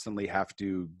constantly have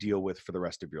to deal with for the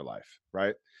rest of your life,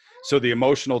 right? So the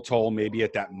emotional toll maybe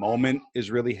at that moment is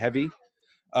really heavy,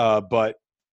 but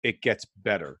it gets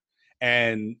better.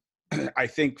 And I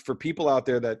think for people out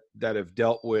there that have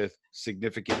dealt with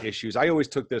significant issues, I always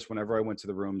took this whenever I went to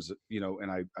the rooms,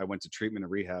 and I went to treatment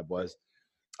and rehab, was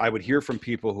I would hear from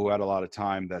people who had a lot of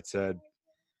time that said,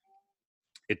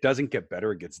 it doesn't get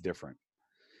better, it gets different.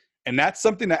 And that's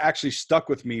something that actually stuck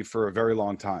with me for a very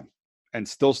long time and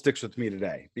still sticks with me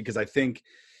today, because I think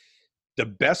the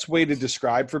best way to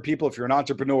describe for people, if you're an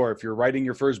entrepreneur, if you're writing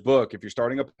your first book, if you're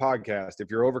starting a podcast, if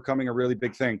you're overcoming a really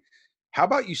big thing, how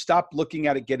about you stop looking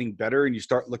at it getting better and you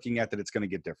start looking at that it's going to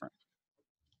get different?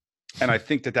 And I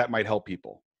think that might help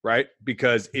people, right?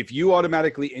 Because if you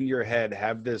automatically in your head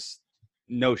have this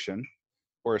notion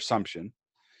or assumption,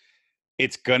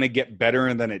 it's going to get better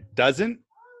and then it doesn't,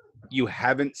 you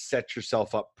haven't set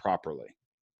yourself up properly,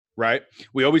 right?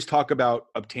 We always talk about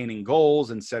obtaining goals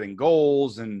and setting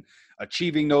goals and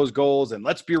achieving those goals, and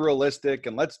let's be realistic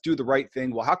and let's do the right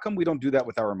thing. Well, how come we don't do that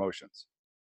with our emotions?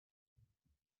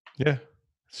 Yeah,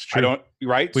 it's true.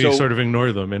 Right? We sort of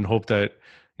ignore them and hope that,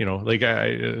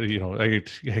 I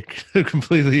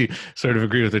completely sort of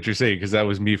agree with what you're saying, because that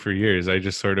was me for years. I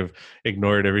just sort of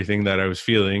ignored everything that I was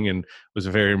feeling and was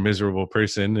a very miserable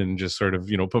person, and just sort of,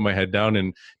 put my head down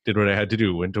and did what I had to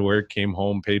do. Went to work, came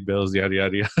home, paid bills, yada,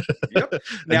 yada, yada. Yep.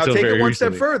 Now take it one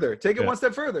step further. One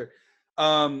step further.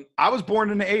 I was born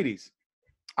in the 80s.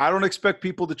 I don't expect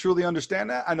people to truly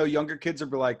understand that. I know younger kids are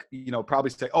like,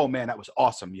 probably say, oh man, that was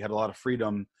awesome. You had a lot of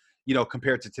freedom,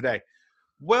 compared to today.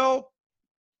 Well,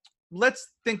 let's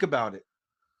think about it.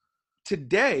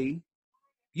 Today,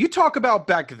 you talk about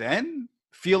back then,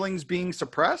 feelings being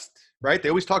suppressed, right? They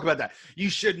always talk about that. You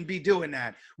shouldn't be doing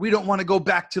that. We don't want to go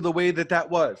back to the way that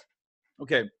was.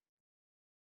 Okay.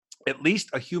 At least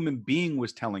a human being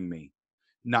was telling me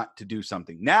not to do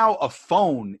something. Now a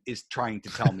phone is trying to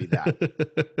tell me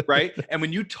that, right? And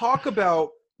when you talk about,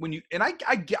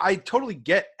 I totally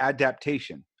get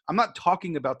adaptation. I'm not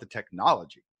talking about the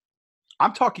technology.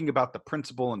 I'm talking about the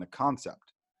principle and the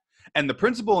concept. And the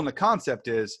principle and the concept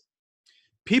is,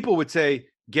 people would say,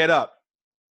 get up,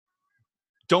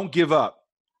 don't give up,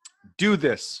 do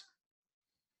this,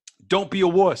 don't be a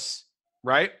wuss,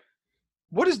 right?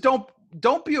 What is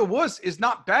don't be a wuss is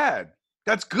not bad.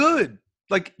 That's good.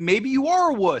 Like, maybe you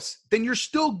are a wuss, then you're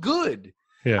still good.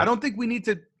 Yeah. I don't think we need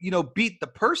to, beat the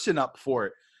person up for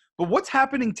it. But what's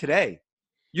happening today?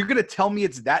 You're going to tell me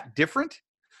it's that different?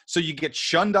 So you get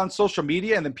shunned on social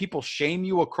media and then people shame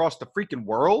you across the freaking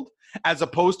world, as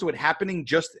opposed to it happening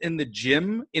just in the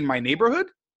gym in my neighborhood?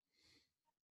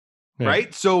 Yeah.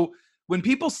 Right? So when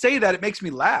people say that, it makes me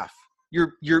laugh.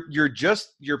 You're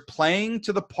playing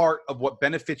to the part of what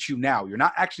benefits you now. You're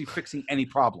not actually fixing any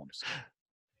problems.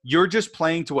 You're just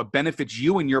playing to what benefits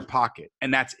you in your pocket,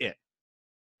 and that's it.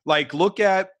 Like, look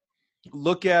at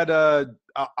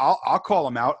I'll call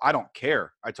him out. I don't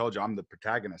care. I told you I'm the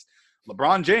protagonist.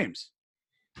 LeBron James,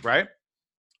 right?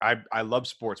 I love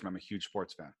sports, man. I'm a huge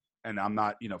sports fan. And I'm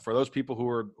not, for those people who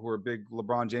are big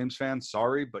LeBron James fans,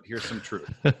 sorry, but here's some truth.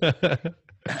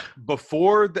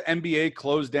 Before the NBA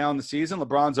closed down the season,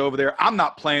 LeBron's over there. I'm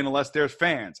not playing unless there's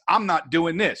fans. I'm not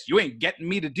doing this. You ain't getting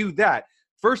me to do that.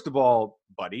 First of all,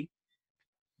 buddy,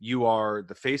 you are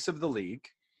the face of the league.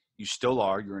 You still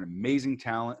are. You're an amazing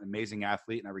talent, amazing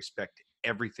athlete, and I respect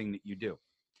everything that you do.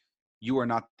 You are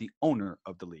not the owner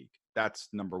of the league. That's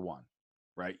number one,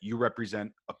 right? You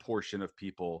represent a portion of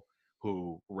people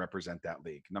who represent that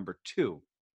league. Number two,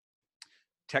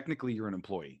 technically you're an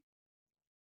employee,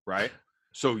 right?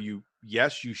 So you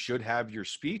should have your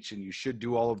speech and you should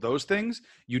do all of those things.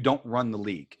 You don't run the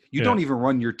league. You don't even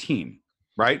run your team,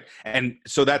 right? And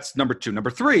so that's number two. Number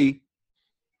three,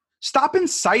 stop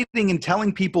inciting and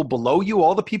telling people below you,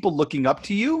 all the people looking up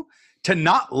to you, to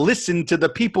not listen to the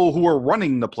people who are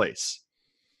running the place.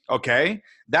 Okay?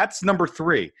 That's number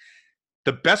three.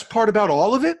 The best part about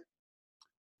all of it,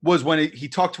 was when he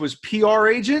talked to his PR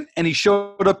agent and he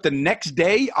showed up the next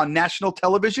day on national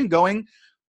television going,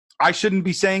 I shouldn't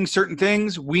be saying certain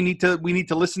things. We need to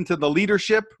listen to the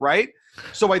leadership, right?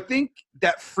 So I think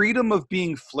that freedom of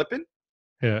being flippant,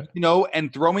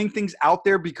 and throwing things out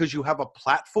there because you have a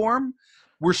platform,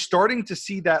 we're starting to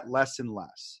see that less and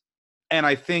less. And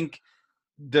I think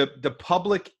the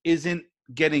public isn't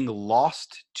getting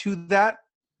lost to that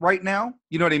right now.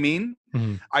 You know what I mean?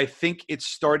 Mm-hmm. I think it's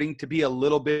starting to be a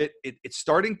little bit, it's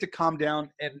starting to calm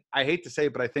down. And I hate to say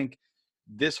it, but I think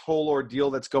this whole ordeal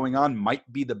that's going on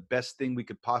might be the best thing we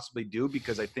could possibly do,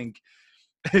 because I think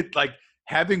like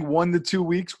having 1 to 2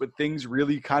 weeks with things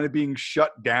really kind of being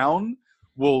shut down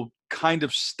will kind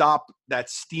of stop that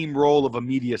steamroll of a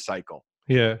media cycle.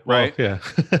 Yeah. Right. Well,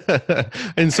 yeah.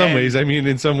 In some ways, I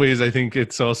think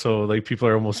it's also like people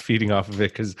are almost feeding off of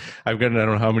it, because I've gotten, I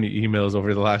don't know how many emails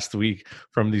over the last week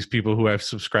from these people who have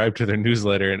subscribed to their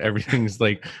newsletter, and everything's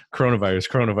like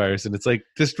coronavirus. And it's like,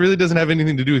 this really doesn't have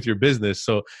anything to do with your business.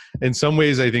 So in some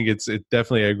ways, I think it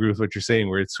definitely, I agree with what you're saying,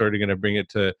 where it's sort of going to bring it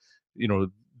to,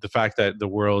 the fact that the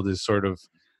world is sort of,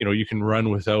 you can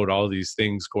run without all these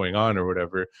things going on or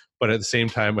whatever. But at the same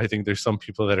time, I think there's some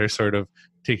people that are sort of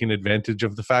taking advantage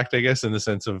of the fact, I guess, in the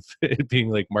sense of it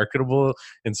being like marketable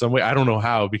in some way. I don't know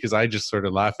how, because I just sort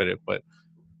of laugh at it. But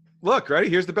look, right,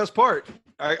 here's the best part.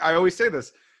 I always say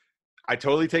this. I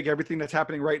totally take everything that's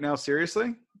happening right now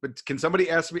seriously. But can somebody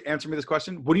answer me this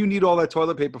question? What do you need all that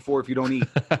toilet paper for if you don't eat?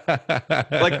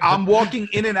 Like, I'm walking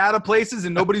in and out of places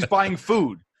and nobody's buying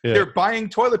food. Yeah. They're buying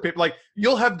toilet paper. Like,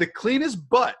 you'll have the cleanest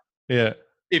butt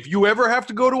if you ever have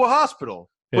to go to a hospital,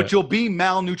 but you'll be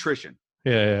malnutrition.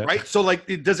 Yeah. Right? So, like,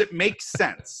 does it make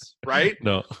sense? Right?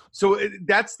 No. So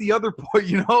that's the other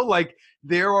point, like,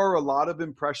 there are a lot of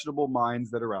impressionable minds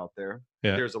that are out there.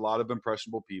 Yeah. There's a lot of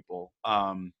impressionable people.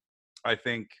 I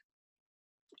think,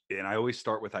 and I always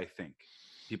start with I think.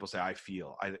 People say I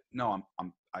feel. I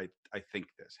think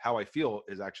this. How I feel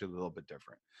is actually a little bit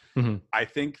different. Mm-hmm. I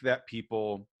think that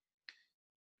people,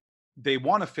 they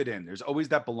want to fit in. There's always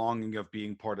that belonging of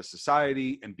being part of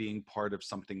society and being part of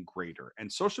something greater. And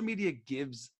social media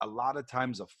gives a lot of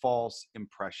times a false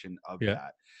impression of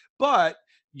that. But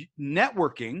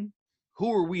networking,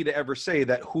 who are we to ever say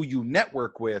that who you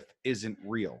network with isn't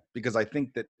real? Because I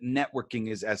think that networking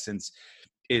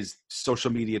is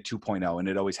social media 2.0, and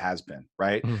it always has been,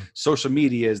 right? Mm-hmm. Social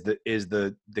media is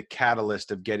the catalyst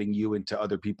of getting you into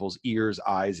other people's ears,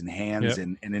 eyes, and hands,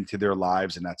 and into their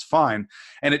lives, and that's fine.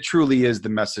 And it truly is the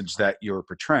message that you're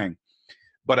portraying.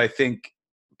 But I think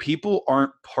people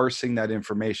aren't parsing that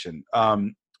information.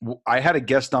 I had a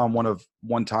guest on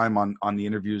one time on the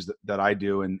interviews that I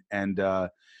do, and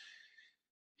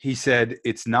he said,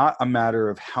 it's not a matter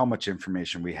of how much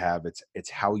information we have. It's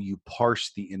how you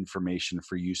parse the information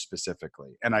for you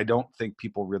specifically. And I don't think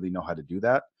people really know how to do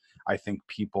that. I think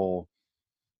people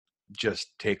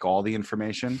just take all the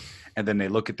information and then they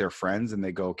look at their friends and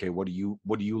they go, okay, what do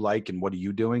you like and what are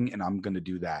you doing? And I'm going to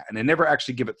do that. And they never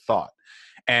actually give it thought.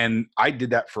 And I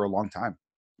did that for a long time.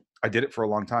 I did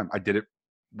it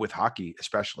with hockey,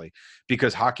 especially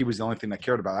because hockey was the only thing I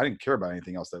cared about. I didn't care about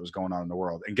anything else that was going on in the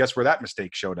world. And guess where that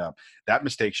mistake showed up? That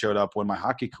mistake showed up when my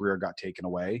hockey career got taken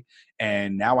away.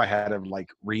 And now I had to like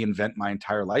reinvent my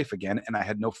entire life again. And I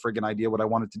had no friggin' idea what I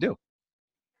wanted to do.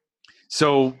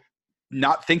 So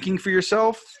not thinking for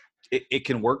yourself, it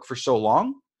can work for so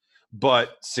long,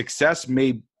 but success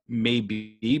may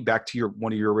be back to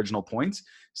one of your original points.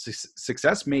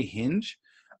 Success may hinge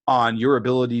on your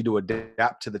ability to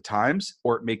adapt to the times,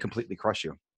 or it may completely crush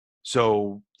you.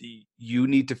 So you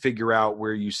need to figure out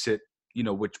where you sit,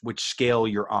 which scale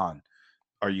you're on.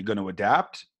 Are you going to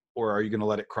adapt, or are you going to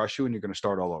let it crush you and you're going to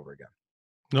start all over again?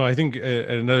 No, I think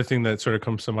another thing that sort of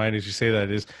comes to mind as you say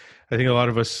that is, I think a lot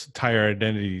of us tie our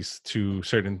identities to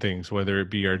certain things, whether it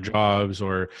be our jobs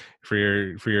or for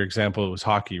your example, it was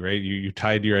hockey, right? You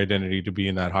tied your identity to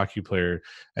being that hockey player.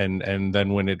 And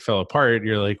then when it fell apart,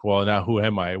 you're like, well, now who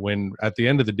am I? When at the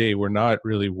end of the day, we're not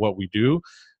really what we do.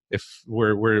 If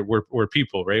we're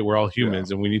people, right? We're all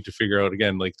humans, and we need to figure out,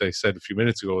 again, like I said a few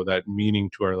minutes ago, that meaning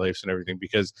to our lives and everything,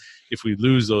 because if we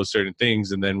lose those certain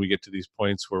things and then we get to these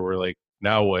points where we're like,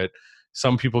 now what?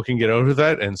 Some people can get out of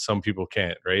that and some people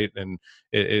can't, right? And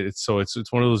it's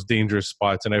one of those dangerous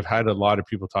spots. And I've had a lot of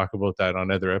people talk about that on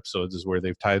other episodes, is where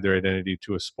they've tied their identity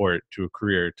to a sport, to a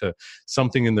career, to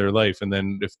something in their life. And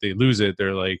then if they lose it,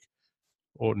 they're like,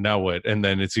 oh, now what? And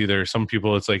then it's either, some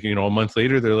people it's like, a month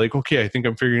later, they're like, okay, I think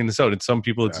I'm figuring this out. And some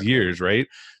people it's years, right?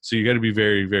 So you got to be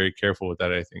very, very careful with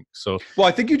that, I think. So, well,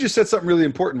 I think you just said something really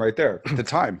important right there. The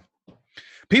time.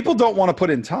 People don't want to put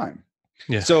in time.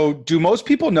 Yeah. So do most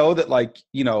people know that, like,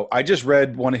 you know, I just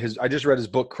read his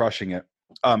book, Crushing It.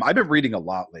 I've been reading a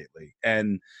lot lately,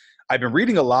 and I've been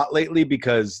reading a lot lately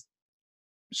because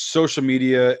social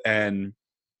media and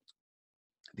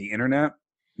the internet,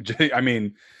 I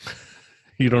mean,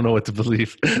 You don't know what to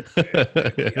believe.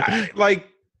 like,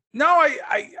 no,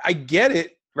 I get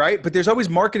it, right? But there's always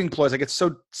marketing ploys. I get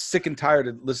so sick and tired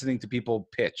of listening to people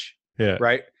pitch, Yeah.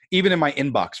 right? Even in my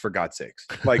inbox, for God's sakes.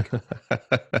 Like,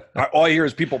 all I hear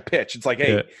is people pitch. It's like,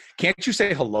 hey, Yeah. can't you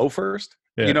say hello first?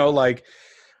 Yeah. You know, like,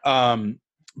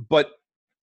 but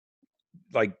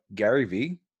like Gary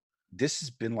Vee, this has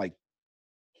been like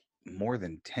more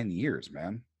than 10 years,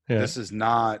 man. Yeah. This is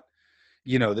not,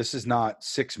 you know, this is not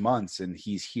 6 months and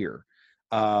he's here.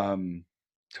 Tony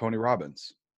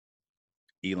Robbins,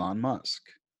 Elon Musk.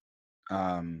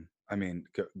 I mean,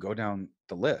 go down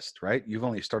the list, right? You've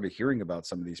only started hearing about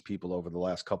some of these people over the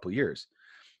last couple of years.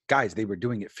 Guys, they were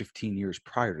doing it 15 years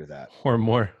prior to that. Or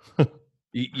more.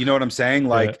 You know what I'm saying?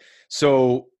 Like,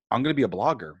 so I'm going to be a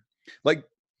blogger. Like,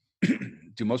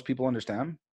 do most people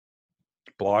understand?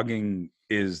 Blogging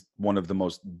is one of the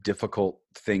most difficult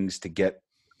things to get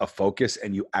a focus,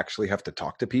 and you actually have to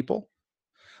talk to people.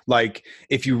 Like,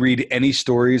 if you read any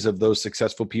stories of those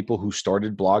successful people who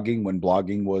started blogging when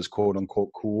blogging was quote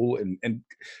unquote cool, and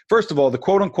first of all, the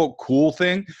quote unquote cool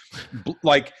thing,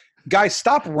 like, guys,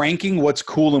 stop ranking what's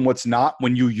cool and what's not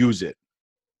when you use it,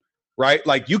 right?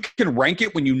 Like, you can rank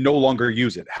it when you no longer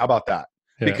use it. How about that?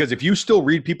 Yeah. Because if you still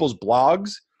read people's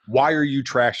blogs, why are you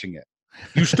trashing it?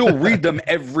 You still read them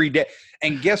every day.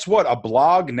 And guess what? A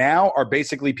blog now are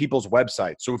basically people's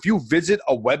websites. So if you visit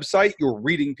a website, you're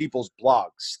reading people's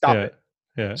blogs. Stop it.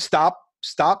 Yeah. Stop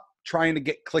trying to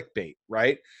get clickbait,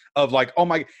 right? Of like, oh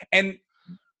my, and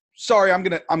sorry, I'm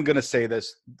gonna say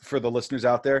this for the listeners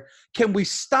out there. Can we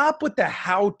stop with the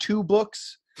how-to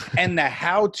books and the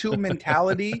how-to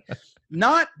mentality?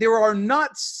 There are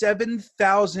not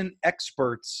 7,000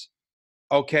 experts,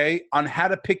 okay, on how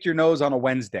to pick your nose on a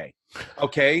Wednesday.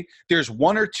 Okay, there's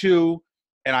one or two,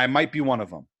 and I might be one of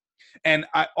them. And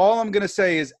all I'm gonna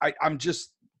say is I'm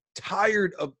just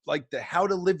tired of like the how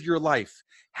to live your life,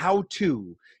 how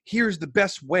to. Here's the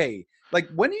best way. Like,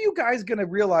 when are you guys gonna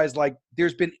realize, like,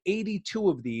 there's been 82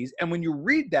 of these, and when you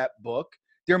read that book,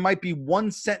 there might be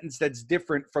one sentence that's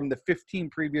different from the 15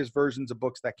 previous versions of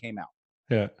books that came out.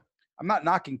 Yeah. I'm not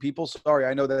knocking people. Sorry,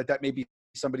 I know that may be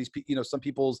somebody's, you know, some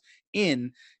people's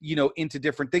into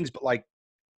different things, but like,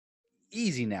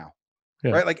 easy now.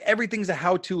 Yeah. Right? Like, everything's a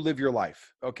how to live your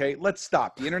life. Okay. Let's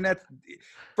stop. The internet.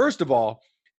 First of all,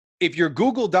 if you're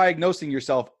Google diagnosing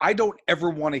yourself, I don't ever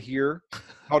want to hear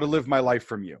how to live my life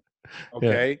from you.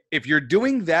 Okay. Yeah. If you're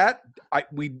doing that,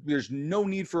 there's no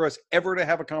need for us ever to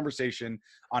have a conversation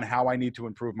on how I need to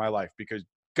improve my life, because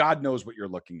God knows what you're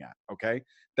looking at. Okay.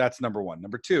 That's number one.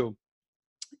 Number two,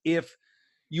 if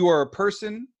you are a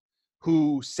person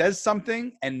who says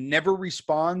something and never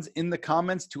responds in the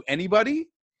comments to anybody,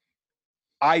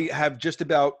 I have just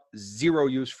about zero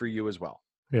use for you as well.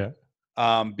 Yeah.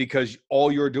 Because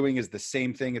all you're doing is the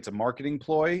same thing. It's a marketing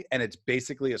ploy, and it's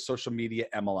basically a social media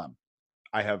MLM.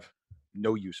 I have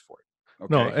no use for it.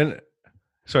 Okay? No, and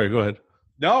sorry, go ahead.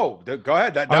 No, go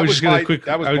ahead. I was just going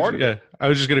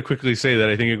to quickly say that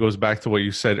I think it goes back to what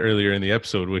you said earlier in the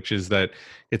episode, which is that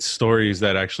it's stories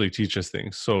that actually teach us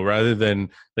things. So rather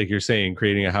than, like you're saying,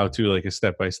 creating a how-to, like a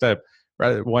step-by-step,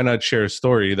 why not share a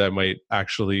story that might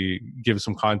actually give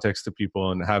some context to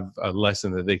people and have a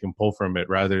lesson that they can pull from it,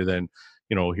 rather than,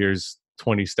 you know, here's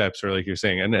 20 steps, or like you're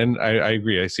saying. And I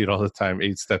agree. I see it all the time.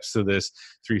 8 steps to this,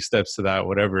 3 steps to that,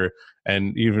 whatever.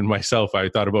 And even myself, I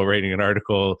thought about writing an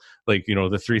article, like, you know,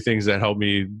 the 3 things that helped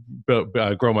me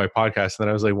grow my podcast. And then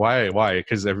I was like, why?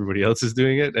 Because everybody else is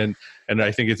doing it. And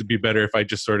I think it'd be better if I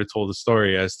just sort of told a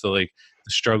story as to like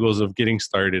the struggles of getting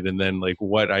started, and then like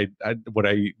what I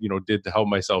you know did to help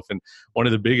myself. And one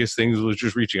of the biggest things was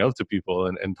just reaching out to people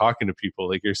and talking to people,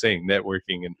 like you're saying,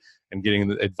 networking and getting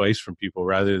the advice from people,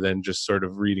 rather than just sort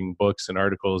of reading books and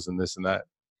articles and this and that.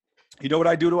 You know what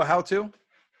I do to a how-to?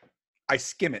 I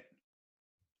skim it.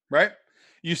 Right?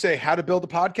 You say how to build a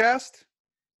podcast?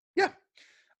 Yeah.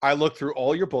 I look through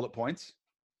all your bullet points.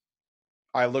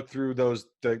 I look through the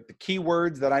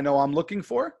keywords that I know I'm looking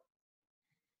for,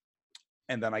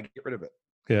 and then I get rid of it.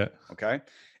 Yeah. Okay.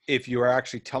 If you are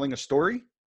actually telling a story,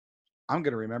 I'm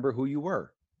going to remember who you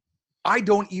were. I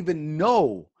don't even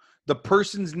know the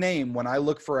person's name when I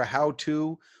look for a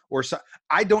how-to or so.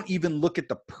 I don't even look at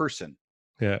the person.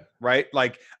 Yeah. Right.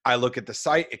 Like, I look at the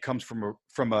site. It comes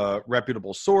from a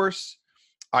reputable source.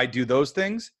 I do those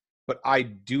things, but I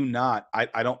do not.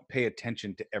 I don't pay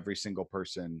attention to every single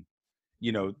person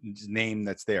name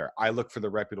that's there. I look for the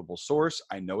reputable source.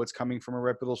 I know it's coming from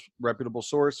a reputable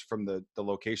source from the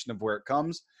location of where it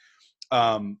comes.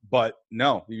 But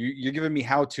no, you're giving me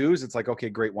how-tos. It's like, okay,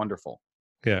 great, wonderful.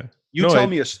 Yeah. You tell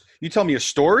me a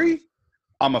story.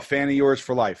 I'm a fan of yours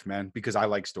for life, man, because I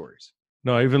like stories.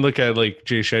 No, I even look at like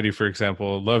Jay Shetty, for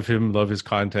example. Love him, love his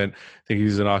content. I think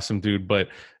he's an awesome dude. But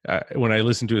when I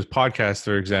listen to his podcast,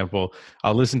 for example,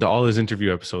 I'll listen to all his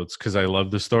interview episodes because I love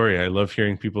the story. I love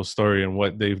hearing people's story and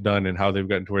what they've done and how they've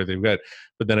gotten to where they've got.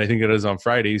 But then I think it is on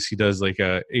Fridays, he does like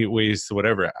 8 ways to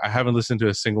whatever. I haven't listened to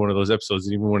a single one of those episodes.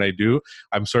 And even when I do,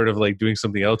 I'm sort of like doing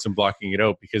something else and blocking it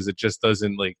out because it just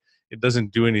doesn't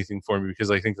do anything for me.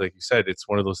 Because I think, like you said, it's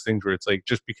one of those things where it's like,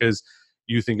 just because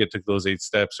you think it took those 8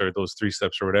 steps or those 3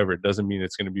 steps or whatever, it doesn't mean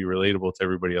it's going to be relatable to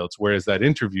everybody else. Whereas that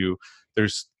interview,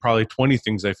 there's probably 20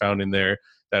 things I found in there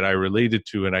that I related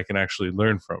to and I can actually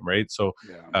learn from. Right. So,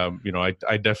 I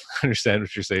definitely understand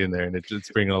what you're saying there, and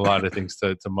it's bringing a lot of things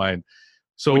to mind.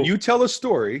 So when you tell a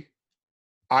story,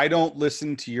 I don't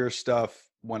listen to your stuff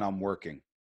when I'm working.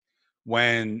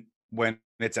 When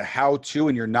it's a how-to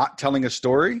and you're not telling a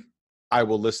story, I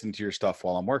will listen to your stuff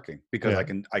while I'm working because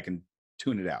I can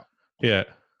tune it out. Yeah.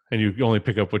 And you only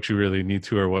pick up what you really need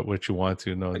to or what you want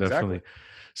to. No, exactly. Definitely.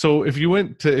 So if you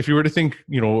were to think,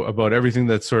 about everything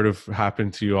that sort of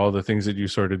happened to you, all the things that you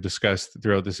sort of discussed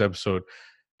throughout this episode,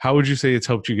 how would you say it's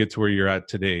helped you get to where you're at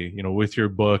today, with your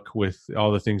book, with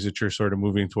all the things that you're sort of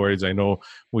moving towards? I know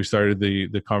we started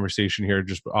the conversation here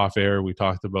just off air. We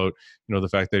talked about, the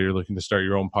fact that you're looking to start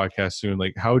your own podcast soon.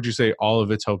 Like, how would you say all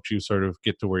of it's helped you sort of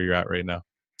get to where you're at right now?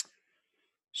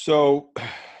 So,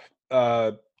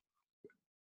 I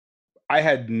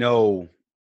had no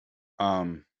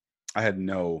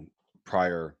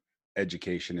prior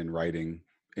education in writing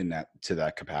to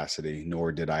that capacity,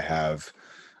 nor did I have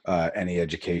any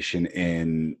education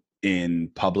in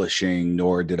publishing,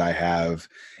 nor did I have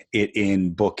it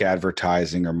in book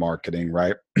advertising or marketing,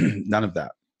 right? None of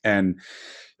that. And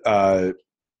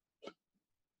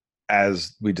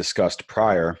as we discussed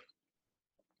prior,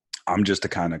 I'm just the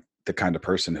kind of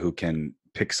person who can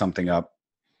pick something up,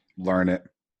 learn it,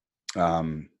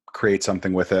 create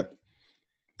something with it.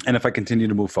 And if I continue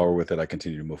to move forward with it, I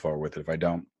continue to move forward with it. If I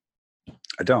don't,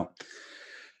 I don't.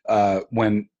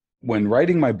 When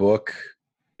writing my book,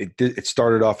 it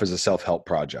started off as a self-help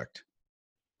project.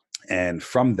 And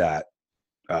from that,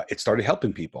 it started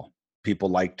helping people. People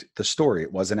liked the story.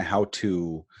 It wasn't a how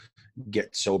to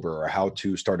get sober or how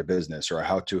to start a business or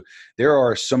there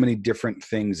are so many different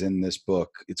things in this book.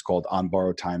 It's called On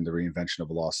Borrowed Time, The Reinvention of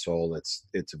a Lost Soul.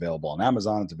 It's available on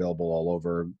Amazon. It's available all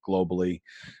over globally.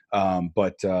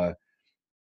 But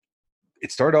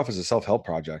it started off as a self-help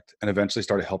project and eventually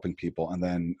started helping people. And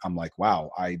then I'm like, wow,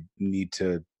 I need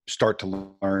to start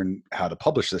to learn how to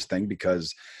publish this thing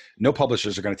because no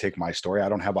publishers are going to take my story. I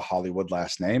don't have a Hollywood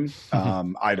last name.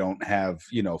 I don't have,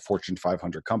 Fortune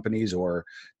 500 companies or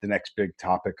the next big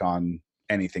topic on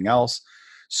anything else.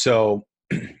 So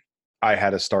I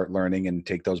had to start learning and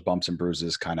take those bumps and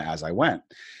bruises kind of as I went.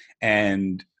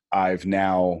 And I've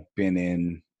now been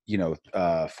in,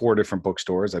 4 different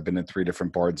bookstores. I've been in 3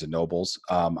 different Barnes and Nobles.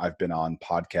 I've been on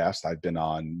podcasts. I've been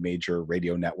on major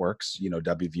radio networks,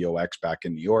 WVOX back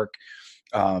in New York.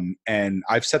 And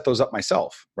I've set those up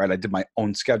myself, right? I did my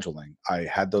own scheduling. I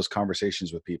had those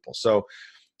conversations with people. So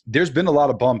there's been a lot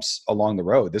of bumps along the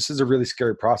road. This is a really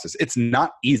scary process. It's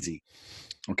not easy.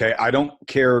 Okay. I don't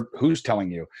care who's telling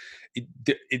you.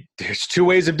 There's 2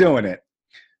 ways of doing it: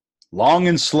 long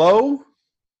and slow,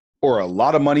 or a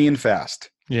lot of money and fast.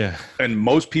 Yeah. And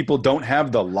most people don't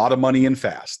have the lot of money and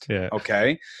fast. Yeah.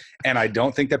 Okay. And I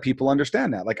don't think that people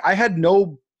understand that. Like, I had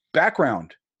no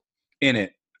background in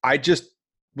it. I just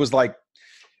was like,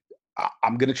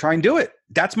 I'm going to try and do it.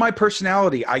 That's my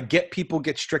personality. I get people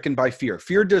get stricken by fear.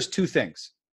 Fear does 2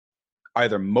 things: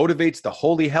 either motivates the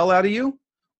holy hell out of you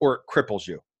or it cripples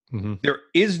you. Mm-hmm. There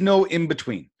is no in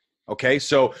between. Okay.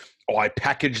 So, I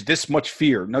packaged this much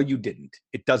fear. No, you didn't.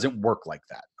 It doesn't work like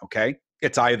that. Okay.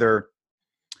 It's either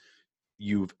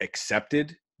you've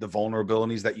accepted the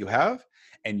vulnerabilities that you have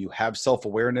and you have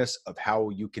self-awareness of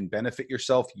how you can benefit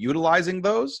yourself utilizing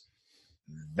those.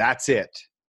 That's it.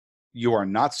 You are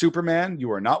not Superman.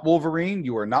 You are not Wolverine.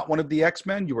 You are not one of the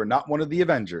X-Men. You are not one of the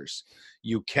Avengers.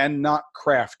 You cannot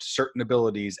craft certain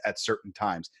abilities at certain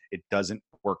times. It doesn't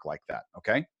work like that.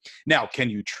 Okay. Now,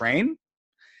 can you train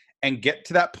and get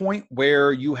to that point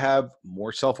where you have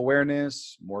more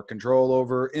self-awareness, more control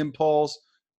over impulse?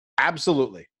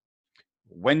 Absolutely.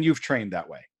 When you've trained that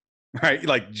way, right?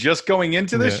 Like, just going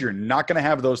into this, you're not going to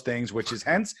have those things, which is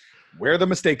hence where the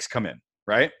mistakes come in,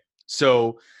 right?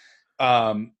 So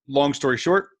long story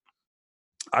short,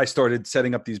 I started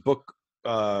setting up these book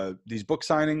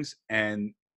signings,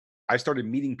 and I started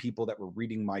meeting people that were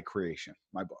reading my creation,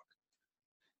 my book.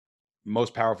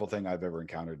 Most powerful thing I've ever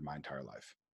encountered in my entire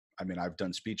life. I mean, I've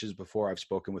done speeches before. I've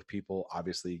spoken with people.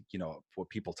 Obviously, you know, what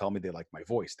people tell me, they like my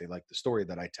voice. They like the story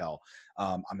that I tell.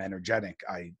 I'm energetic.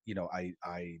 I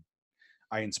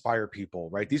inspire people,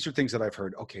 right? These are things that I've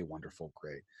heard. Okay, wonderful,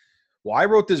 great. Well, I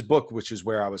wrote this book, which is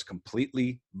where I was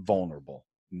completely vulnerable.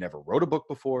 Never wrote a book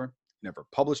before, never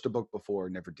published a book before,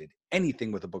 never did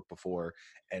anything with a book before.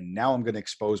 And now I'm going to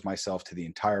expose myself to the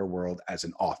entire world as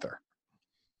an author.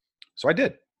 So I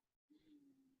did.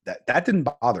 That didn't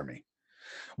bother me.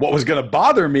 What was going to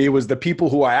bother me was the people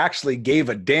who I actually gave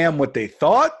a damn what they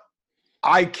thought.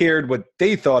 I cared what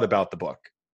they thought about the book.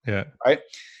 Yeah. Right.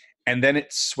 And then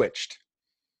it switched.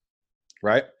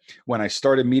 Right. When I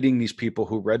started meeting these people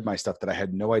who read my stuff that I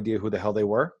had no idea who the hell they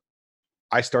were,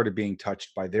 I started being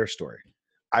touched by their story.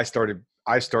 I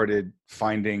started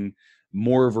finding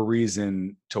more of a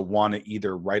reason to want to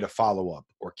either write a follow-up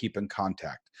or keep in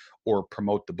contact or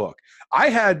promote the book. I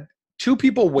had 2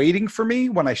 people waiting for me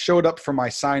when I showed up for my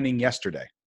signing yesterday.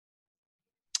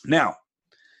 Now,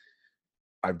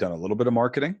 I've done a little bit of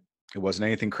marketing. It wasn't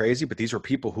anything crazy, but these were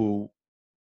people who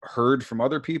heard from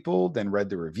other people, then read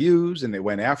the reviews, and they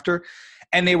went after,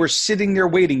 and they were sitting there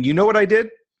waiting. You know what I did?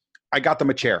 I got them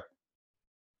a chair.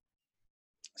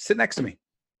 Sit next to me.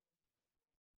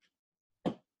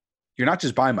 You're not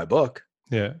just buying my book.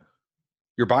 Yeah.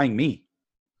 You're buying me.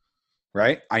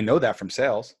 Right? I know that from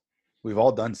sales. We've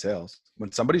all done sales.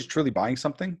 When somebody's truly buying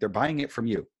something, they're buying it from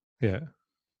you. Yeah.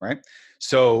 Right?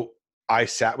 So I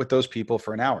sat with those people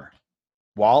for an hour.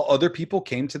 While other people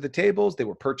came to the tables, they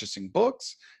were purchasing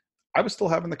books. I was still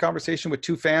having the conversation with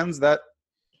 2 fans that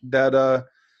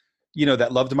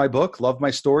loved my book, loved my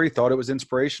story, thought it was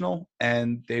inspirational,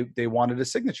 and they wanted a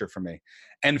signature from me.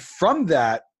 And from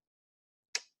that,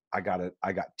 I got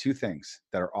 2 things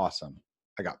that are awesome.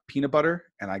 I got peanut butter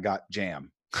and I got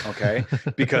jam. Okay.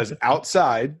 Because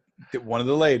outside, one of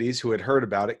the ladies who had heard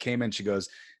about it came in, she goes,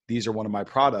 "These are one of my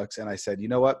products." And I said, "You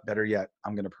know what? Better yet,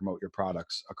 I'm going to promote your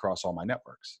products across all my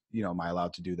networks. You know, am I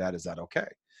allowed to do that? Is that okay?"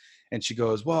 And she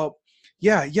goes, "Well,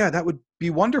 yeah, that would be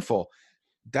wonderful."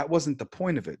 That wasn't the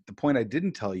point of it. The point I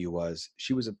didn't tell you was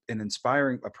she was a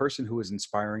person who was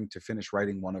inspiring to finish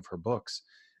writing one of her books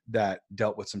that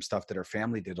dealt with some stuff that her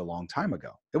family did a long time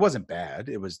ago. It wasn't bad.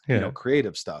 It was,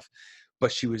 creative stuff,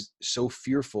 but she was so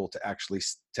fearful to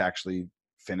actually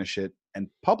finish it and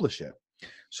publish it.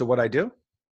 So what I do,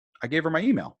 I gave her my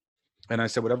email and I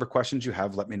said, "Whatever questions you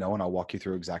have, let me know and I'll walk you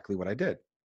through exactly what I did."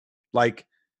 Like,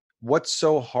 what's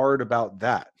so hard about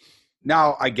that?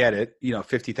 Now I get it.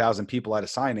 50,000 people at a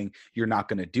signing, you're not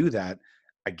going to do that.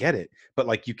 I get it. But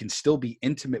like, you can still be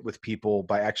intimate with people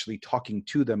by actually talking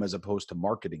to them as opposed to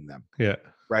marketing them. Yeah.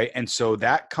 Right. And so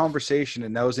that conversation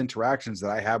and those interactions that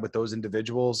I had with those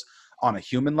individuals on a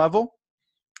human level,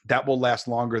 that will last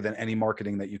longer than any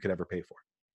marketing that you could ever pay for.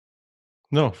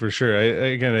 No, for sure.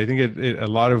 I think it a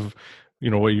lot of,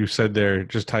 what you said there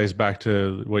just ties back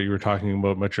to what you were talking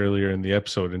about much earlier in the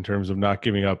episode in terms of not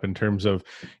giving up, in terms of,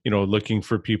 looking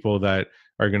for people that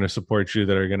are going to support you,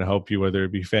 that are going to help you, whether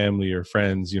it be family or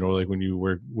friends. Like when you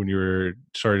were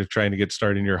sort of trying to get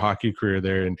started in your hockey career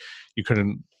there and you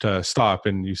couldn't stop,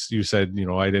 and you said,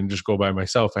 I didn't just go by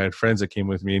myself. I had friends that came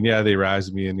with me, and yeah, they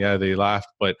razzed me and yeah, they laughed,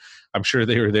 but I'm sure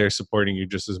they were there supporting you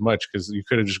just as much, because you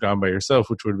could have just gone by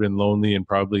yourself, which would have been lonely and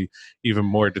probably even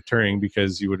more deterring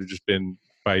because you would have just been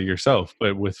by yourself.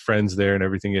 But with friends there and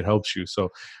everything, it helps you. So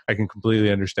I can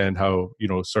completely understand how,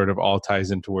 sort of all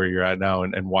ties into where you're at now,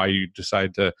 and why you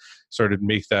decide to sort of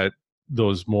make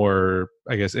those more,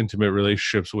 I guess, intimate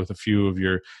relationships with a few of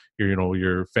your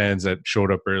fans that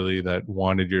showed up early, that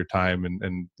wanted your time,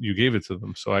 and you gave it to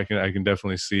them. So I can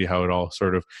definitely see how it all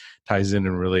sort of ties in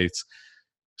and relates.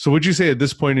 So would you say at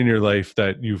this point in your life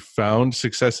that you've found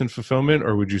success and fulfillment,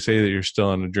 or would you say that you're still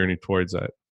on a journey towards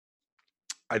that?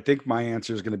 I think my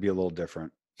answer is going to be a little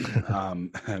different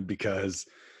because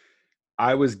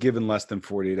I was given less than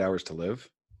 48 hours to live.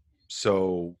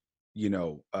 So,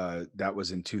 that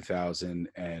was in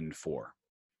 2004.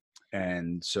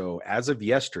 And so as of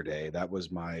yesterday, that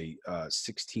was my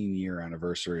 16-year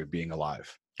anniversary of being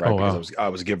alive, right? Oh, wow. Because I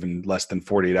was given less than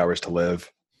 48 hours to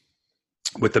live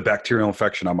with the bacterial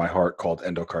infection on my heart called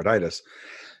endocarditis.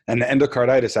 And the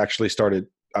endocarditis actually started,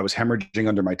 I was hemorrhaging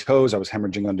under my toes. I was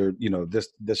hemorrhaging under,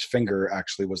 this finger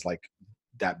actually was like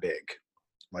that big,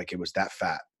 like it was that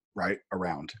fat right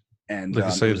around. And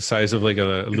like the size of like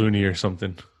a loony or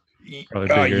something.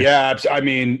 Yeah. I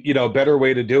mean, better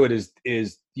way to do it is,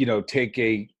 take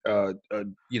a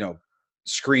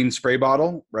screen spray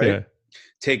bottle, right? Yeah.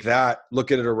 take that,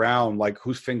 look at it around, like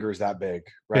whose finger is that big,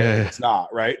 right? Yeah. Like, it's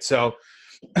not, right? So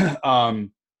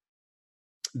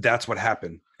that's what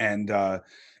happened. And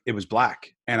it was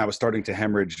black, and I was starting to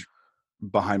hemorrhage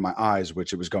behind my eyes,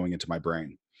 which it was going into my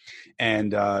brain.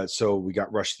 And so we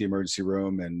got rushed to the emergency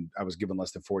room, and I was given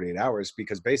less than 48 hours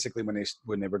because basically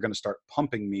when they were going to start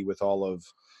pumping me with all of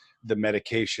the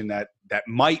medication that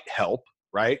might help,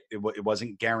 right? It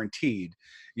wasn't guaranteed.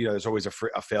 You know, there's always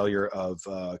a failure of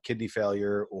kidney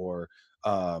failure or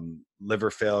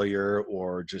liver failure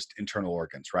or just internal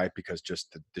organs, right? Because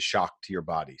just the shock to your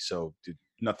body. So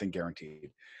nothing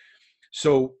guaranteed.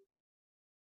 So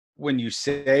when you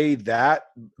say that,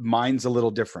 mine's a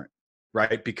little different,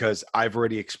 right? Because I've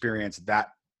already experienced that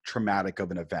traumatic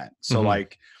of an event. So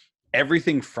like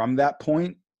everything from that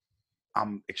point,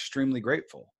 I'm extremely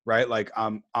grateful, right? Like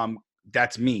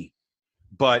that's me.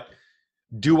 But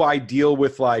do I deal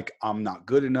with like, I'm not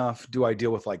good enough? Do I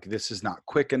deal with like, this is not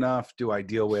quick enough? Do I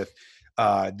deal with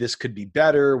this could be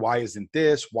better? Why isn't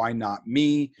this? Why not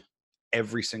me?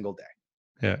 Every single day.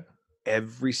 Yeah.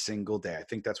 Every single day. I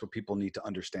think that's what people need to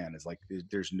understand is like,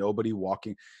 there's nobody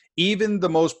walking, even the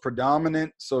most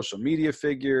predominant social media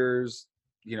figures,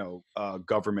 you know,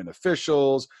 government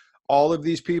officials, all of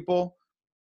these people.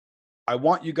 I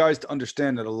want you guys to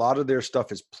understand that a lot of their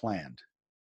stuff is planned.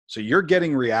 So you're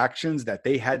getting reactions that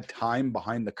they had time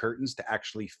behind the curtains to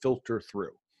actually filter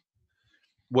through.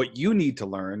 What you need to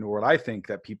learn, or what I think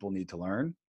that people need to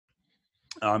learn,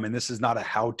 and this is not a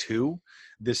how-to,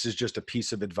 this is just a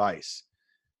piece of advice.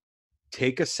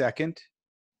 Take a second,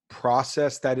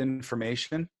 process that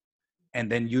information, and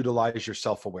then utilize your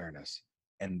self-awareness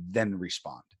and then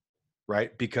respond,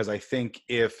 right? Because I think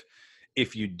if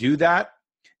you do that,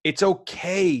 it's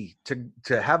okay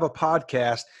to have a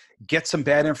podcast, get some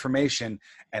bad information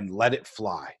and let it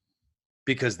fly,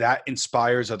 because that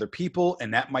inspires other people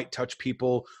and that might touch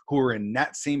people who are in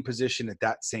that same position at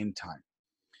that same time.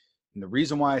 And the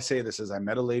reason why I say this is I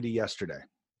met a lady yesterday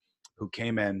who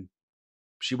came in.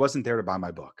 She wasn't there to buy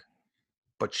my book,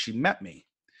 but she met me.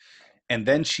 And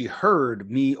then she heard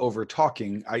me over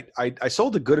talking. I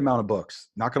sold a good amount of books,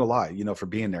 not going to lie, you know, for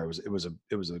being there. It was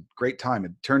a great time.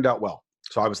 It turned out well.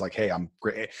 So I was like, hey, I'm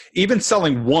great. Even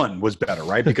selling one was better,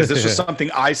 right? Because this was something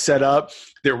I set up.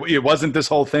 It wasn't this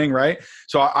whole thing, right?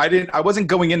 So I wasn't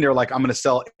going in there like I'm going to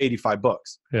sell 85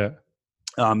 books. Yeah.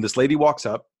 This lady walks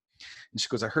up and she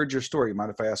goes, I heard your story.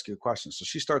 Mind if I ask you a question? So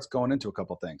she starts going into a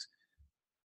couple things.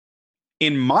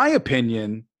 In my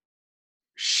opinion,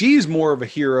 she's more of a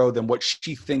hero than what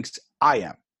she thinks I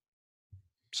am.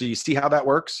 So you see how that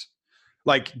works?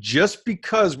 Like, just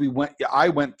because I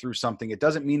went through something, it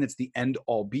doesn't mean it's the end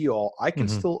all be all. I can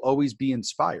still always be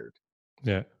inspired.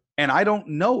 Yeah. And I don't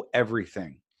know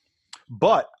everything,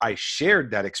 but I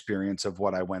shared that experience of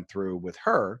what I went through with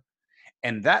her.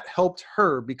 And that helped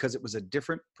her because it was a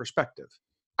different perspective.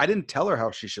 I didn't tell her how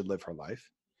she should live her life.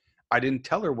 I didn't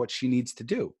tell her what she needs to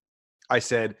do. I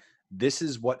said, this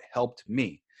is what helped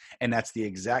me. And that's the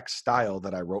exact style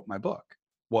that I wrote my book.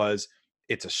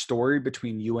 It's a story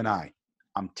between you and I.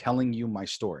 I'm telling you my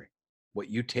story. What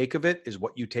you take of it is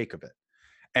what you take of it.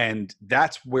 And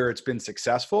that's where it's been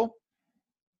successful.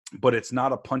 But it's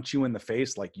not a punch you in the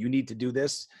face like you need to do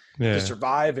this to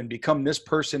survive and become this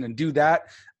person and do that.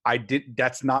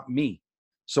 That's not me.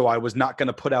 So I was not going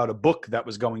to put out a book that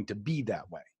was going to be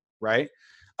that way. Right.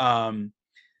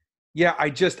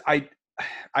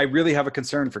 I really have a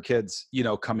concern for kids, you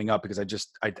know, coming up, because I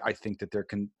think that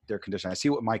they're conditioned. I see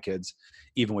what my kids,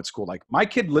 even with school, like my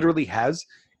kid literally has,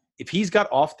 if he's got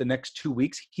off the next 2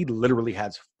 weeks, he literally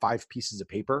has 5 pieces of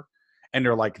paper and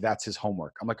they're like, that's his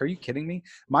homework. I'm like, are you kidding me?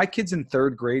 My kid's in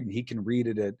 3rd grade and he can read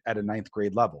it at a 9th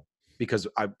grade level because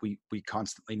we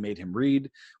constantly made him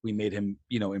read. We made him,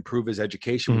 you know, improve his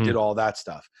education. We did all that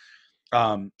stuff.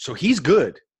 So he's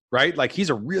good, right? Like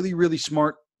he's a really, really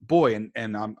smart boy.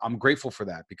 And I'm grateful for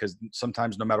that, because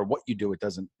sometimes no matter what you do, it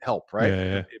doesn't help, right?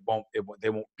 Yeah. They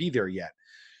won't be there yet.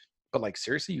 But like,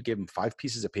 seriously, you gave him 5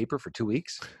 pieces of paper for 2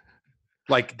 weeks?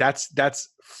 Like that's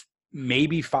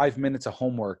maybe 5 minutes of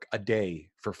homework a day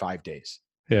for 5 days.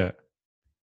 Yeah.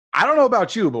 I don't know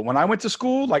about you, but when I went to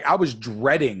school, like I was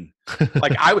dreading,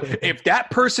 like if that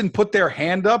person put their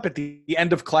hand up at the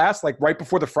end of class, like right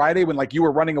before the Friday when like you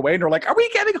were running away and they're like, are we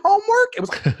getting homework? It was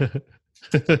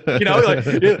like, you know,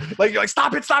 like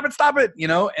stop it, you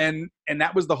know? And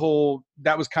that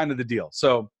was kind of the deal.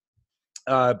 So,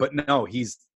 but no,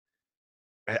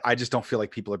 I just don't feel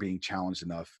like people are being challenged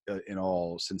enough in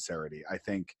all sincerity. I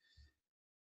think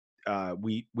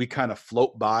we kind of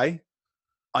float by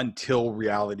until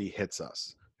reality hits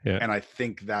us. Yeah. And I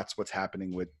think that's what's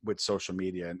happening with social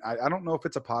media. And I don't know if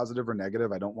it's a positive or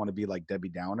negative. I don't want to be like Debbie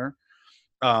Downer.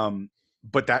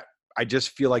 But that, I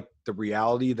just feel like the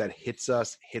reality that hits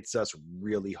us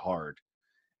really hard.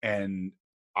 And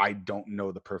I don't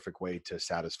know the perfect way to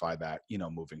satisfy that,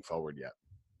 moving forward yet.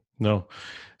 No.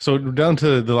 So down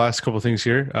to the last couple of things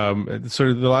here.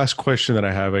 Sort of the last question that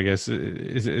I have, I guess,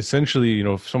 is essentially,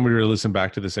 if somebody were to listen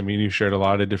back to this, I mean, you shared a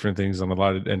lot of different things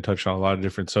and touched on a lot of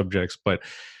different subjects, but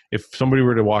if somebody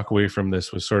were to walk away from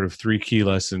this with sort of 3 key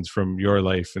lessons from your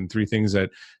life and 3 things that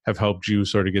have helped you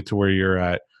sort of get to where you're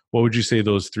at, what would you say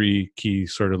those 3 key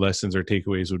sort of lessons or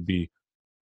takeaways would be?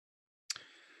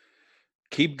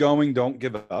 Keep going. Don't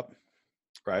give up,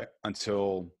 right?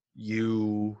 Until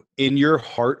you, in your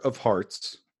heart of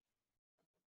hearts,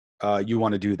 you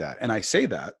want to do that. And I say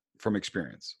that from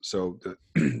experience. So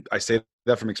I say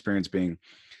that from experience being,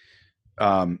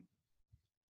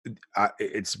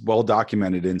 it's well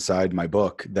documented inside my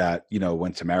book that,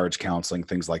 went to marriage counseling,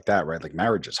 things like that, right? Like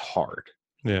marriage is hard,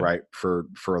 right? For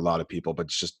a lot of people, but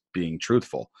it's just being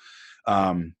truthful.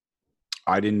 I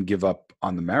didn't give up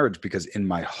on the marriage because in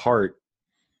my heart,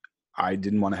 I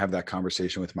didn't want to have that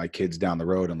conversation with my kids down the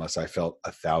road unless I felt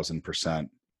 1,000%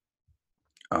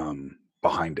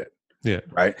 behind it. Yeah.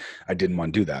 Right. I didn't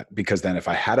want to do that because then if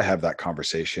I had to have that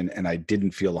conversation and I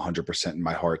didn't feel 100% in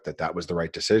my heart that was the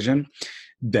right decision,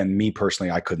 then me personally,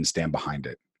 I couldn't stand behind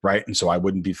it. Right. And so I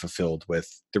wouldn't be fulfilled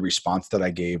with the response that I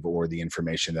gave or the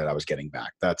information that I was getting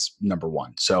back. That's number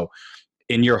one. So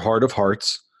in your heart of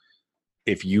hearts,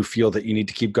 if you feel that you need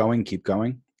to keep going, keep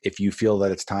going. If you feel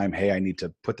that it's time, hey, I need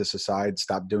to put this aside,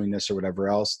 stop doing this or whatever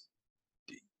else,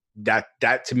 that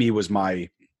to me was my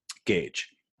gauge.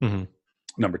 Mm-hmm.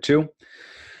 Number 2,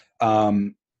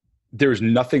 there's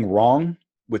nothing wrong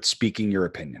with speaking your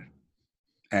opinion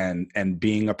and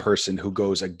being a person who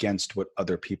goes against what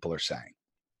other people are saying.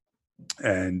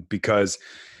 And because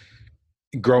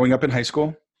growing up in high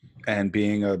school and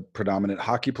being a predominant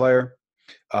hockey player,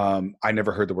 I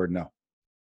never heard the word no.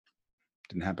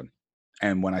 Didn't happen.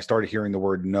 And when I started hearing the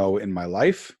word no in my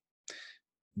life,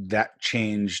 that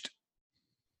changed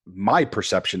my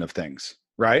perception of things,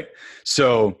 right?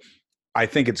 So I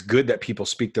think it's good that people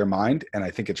speak their mind. And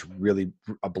I think it's really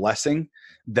a blessing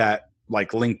that, like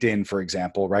LinkedIn, for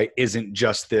example, right, isn't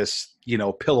just this,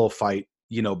 pillow fight,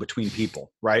 between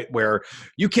people, right? Where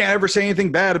you can't ever say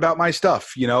anything bad about my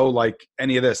stuff, like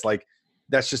any of this, like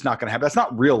that's just not going to happen. That's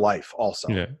not real life also.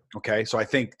 Yeah. Okay. So I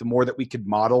think the more that we could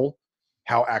model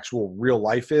how actual real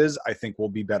life is, I think we'll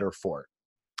be better for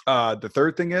it. The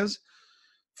third thing is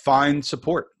find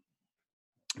support,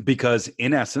 because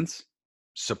in essence,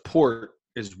 support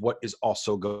is what is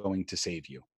also going to save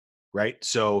you, right?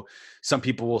 So some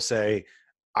people will say,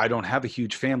 I don't have a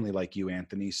huge family like you,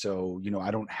 Anthony, so,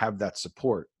 I don't have that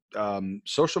support.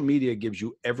 Social media gives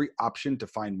you every option to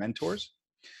find mentors,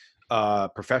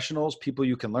 professionals, people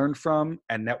you can learn from,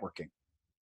 and networking.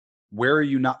 Where are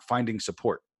you not finding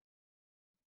support?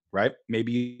 Right?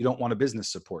 Maybe you don't want a business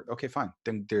support. Okay, fine.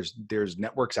 Then there's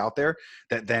networks out there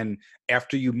that then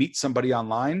after you meet somebody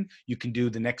online, you can do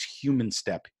the next human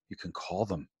step. You can call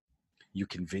them. You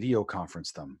can video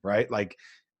conference them, right? Like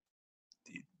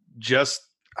just,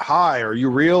 hi, are you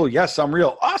real? Yes, I'm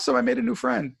real. Awesome. I made a new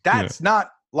friend. That's not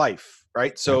life,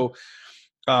 right? So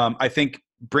I think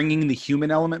bringing the human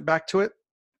element back to it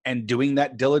and doing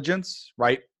that diligence,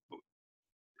 right?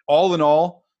 All in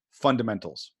all,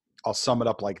 fundamentals. I'll sum it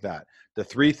up like that. The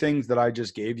 3 things that I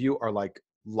just gave you are like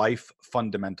life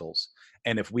fundamentals.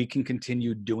 And if we can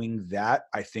continue doing that,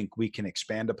 I think we can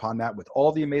expand upon that with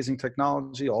all the amazing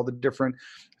technology, all the different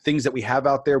things that we have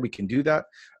out there. We can do that.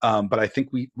 But I think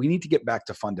we need to get back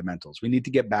to fundamentals. We need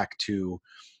to get back to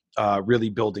really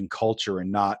building culture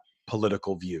and not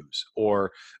political views,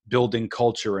 or building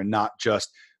culture and not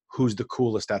just who's the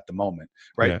coolest at the moment,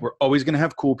 right? Yeah. We're always going to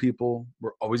have cool people.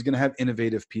 We're always going to have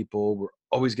innovative people. We're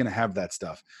always going to have that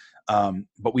stuff.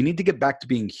 But we need to get back to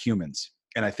being humans.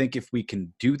 And I think if we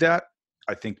can do that,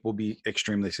 I think we'll be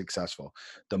extremely successful.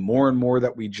 The more and more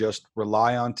that we just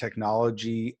rely on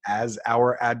technology as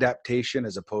our adaptation,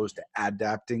 as opposed to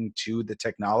adapting to the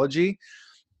technology,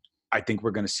 I think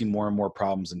we're going to see more and more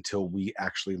problems until we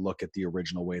actually look at the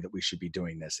original way that we should be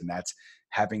doing this. And that's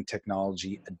having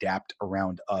technology adapt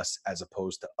around us as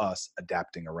opposed to us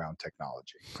adapting around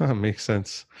technology. That makes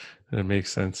sense. That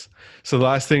makes sense. So the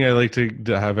last thing I like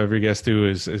to have every guest do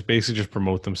is basically just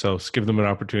promote themselves, give them an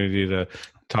opportunity to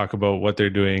talk about what they're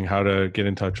doing, how to get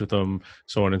in touch with them,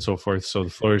 so on and so forth. So the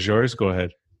floor is yours. Go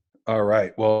ahead. All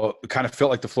right. Well, it kind of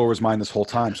felt like the floor was mine this whole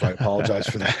time, so I apologize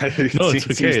for that. No, it's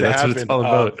okay. That's what it's all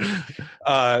about.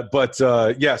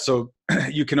 Yeah, so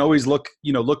you can always look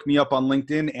me up on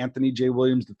LinkedIn, Anthony J.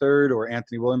 Williams III or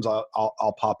Anthony Williams.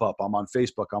 I'll pop up. I'm on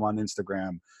Facebook. I'm on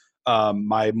Instagram.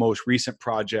 My most recent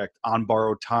project, On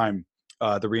Borrowed Time,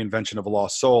 The Reinvention of a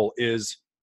Lost Soul, is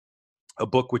a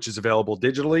book which is available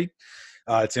digitally.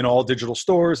 It's in all digital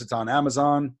stores. It's on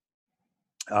Amazon.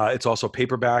 It's also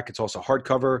paperback. It's also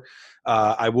hardcover.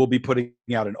 I will be putting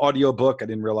out an audiobook. I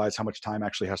didn't realize how much time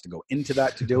actually has to go into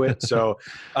that to do it. So,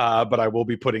 but I will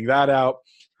be putting that out.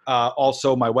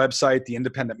 Also my website, The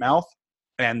Independent Mouth,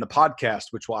 and the podcast,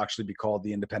 which will actually be called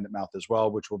The Independent Mouth as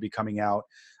well, which will be coming out.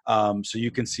 So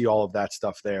you can see all of that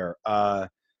stuff there.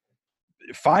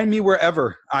 Find me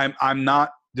wherever. I'm not,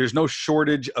 there's no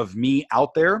shortage of me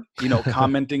out there,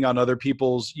 commenting on other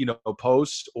people's,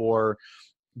 posts or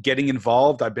getting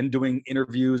involved. I've been doing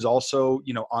interviews also,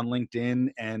 on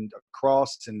LinkedIn and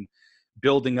across and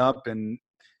building up. And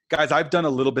guys, I've done a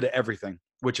little bit of everything,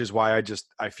 which is why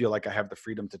I feel like I have the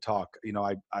freedom to talk.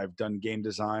 I've done game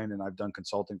design and I've done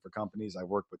consulting for companies. I've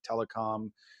worked with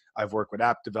telecom. I've worked with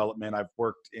app development. I've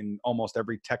worked in almost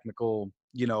every technical,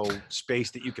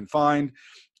 space that you can find,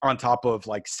 on top of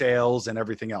like sales and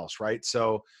everything else. Right.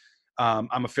 So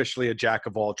I'm officially a jack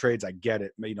of all trades. I get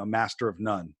it, master of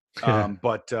none.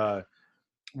 But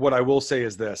what I will say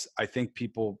is this: I think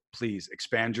people, please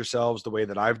expand yourselves the way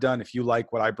that I've done. If you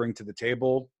like what I bring to the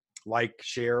table, like,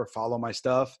 share, follow my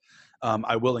stuff.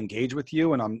 I will engage with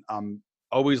you, and I'm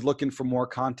always looking for more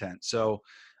content. So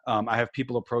I have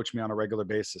people approach me on a regular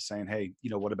basis saying, hey,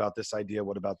 what about this idea?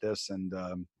 What about this? And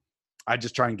I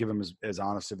just try and give them as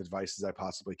honest of advice as I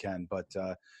possibly can. But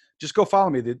just go follow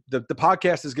me. The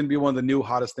podcast is going to be one of the new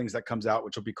hottest things that comes out,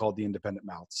 which will be called The Independent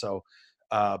Mouth. So,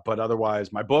 but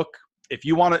otherwise, my book, if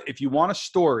you want a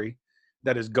story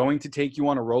that is going to take you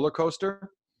on a roller coaster,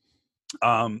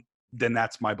 then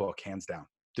that's my book, hands down.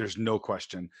 There's no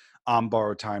question. On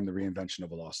Borrowed Time, The Reinvention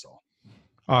of a Lost Soul.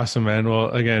 Awesome, man. Well,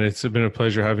 again, it's been a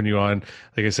pleasure having you on.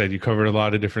 Like I said, you covered a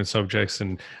lot of different subjects,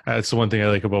 and that's the one thing I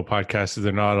like about podcasts is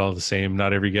they're not all the same.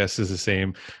 Not every guest is the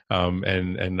same.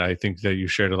 And I think that you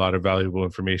shared a lot of valuable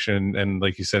information. And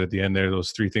like you said at the end there,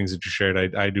 those three things that you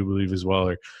shared, I do believe as well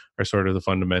are sort of the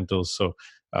fundamentals. So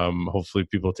hopefully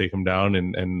people take them down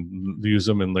and use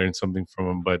them and learn something from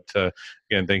them. But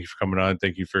again, thank you for coming on.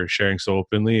 Thank you for sharing so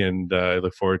openly, and I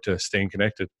look forward to staying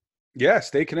connected. Yeah,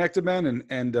 stay connected, man.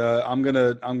 And I'm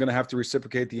gonna have to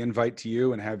reciprocate the invite to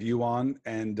you and have you on,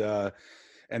 and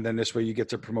then this way you get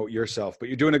to promote yourself. But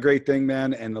you're doing a great thing,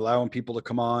 man, and allowing people to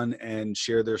come on and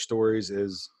share their stories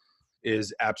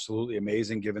is absolutely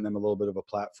amazing, giving them a little bit of a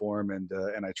platform, and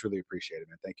I truly appreciate it,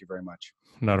 man. Thank you very much.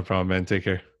 Not a problem, man. Take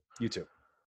care. You too.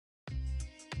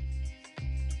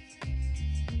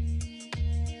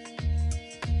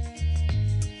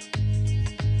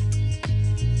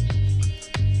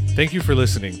 Thank you for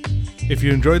listening. If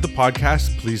you enjoyed the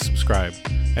podcast, please subscribe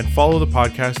and follow the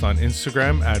podcast on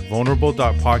Instagram at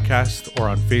vulnerable.podcast or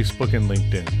on Facebook and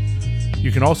LinkedIn.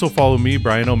 You can also follow me,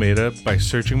 Brian Almeida, by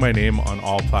searching my name on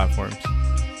all platforms.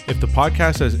 If the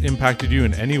podcast has impacted you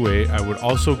in any way, I would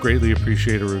also greatly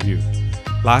appreciate a review.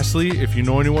 Lastly, if you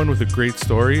know anyone with a great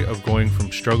story of going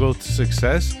from struggle to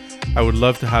success, I would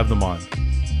love to have them on.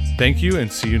 Thank you,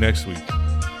 and see you next week.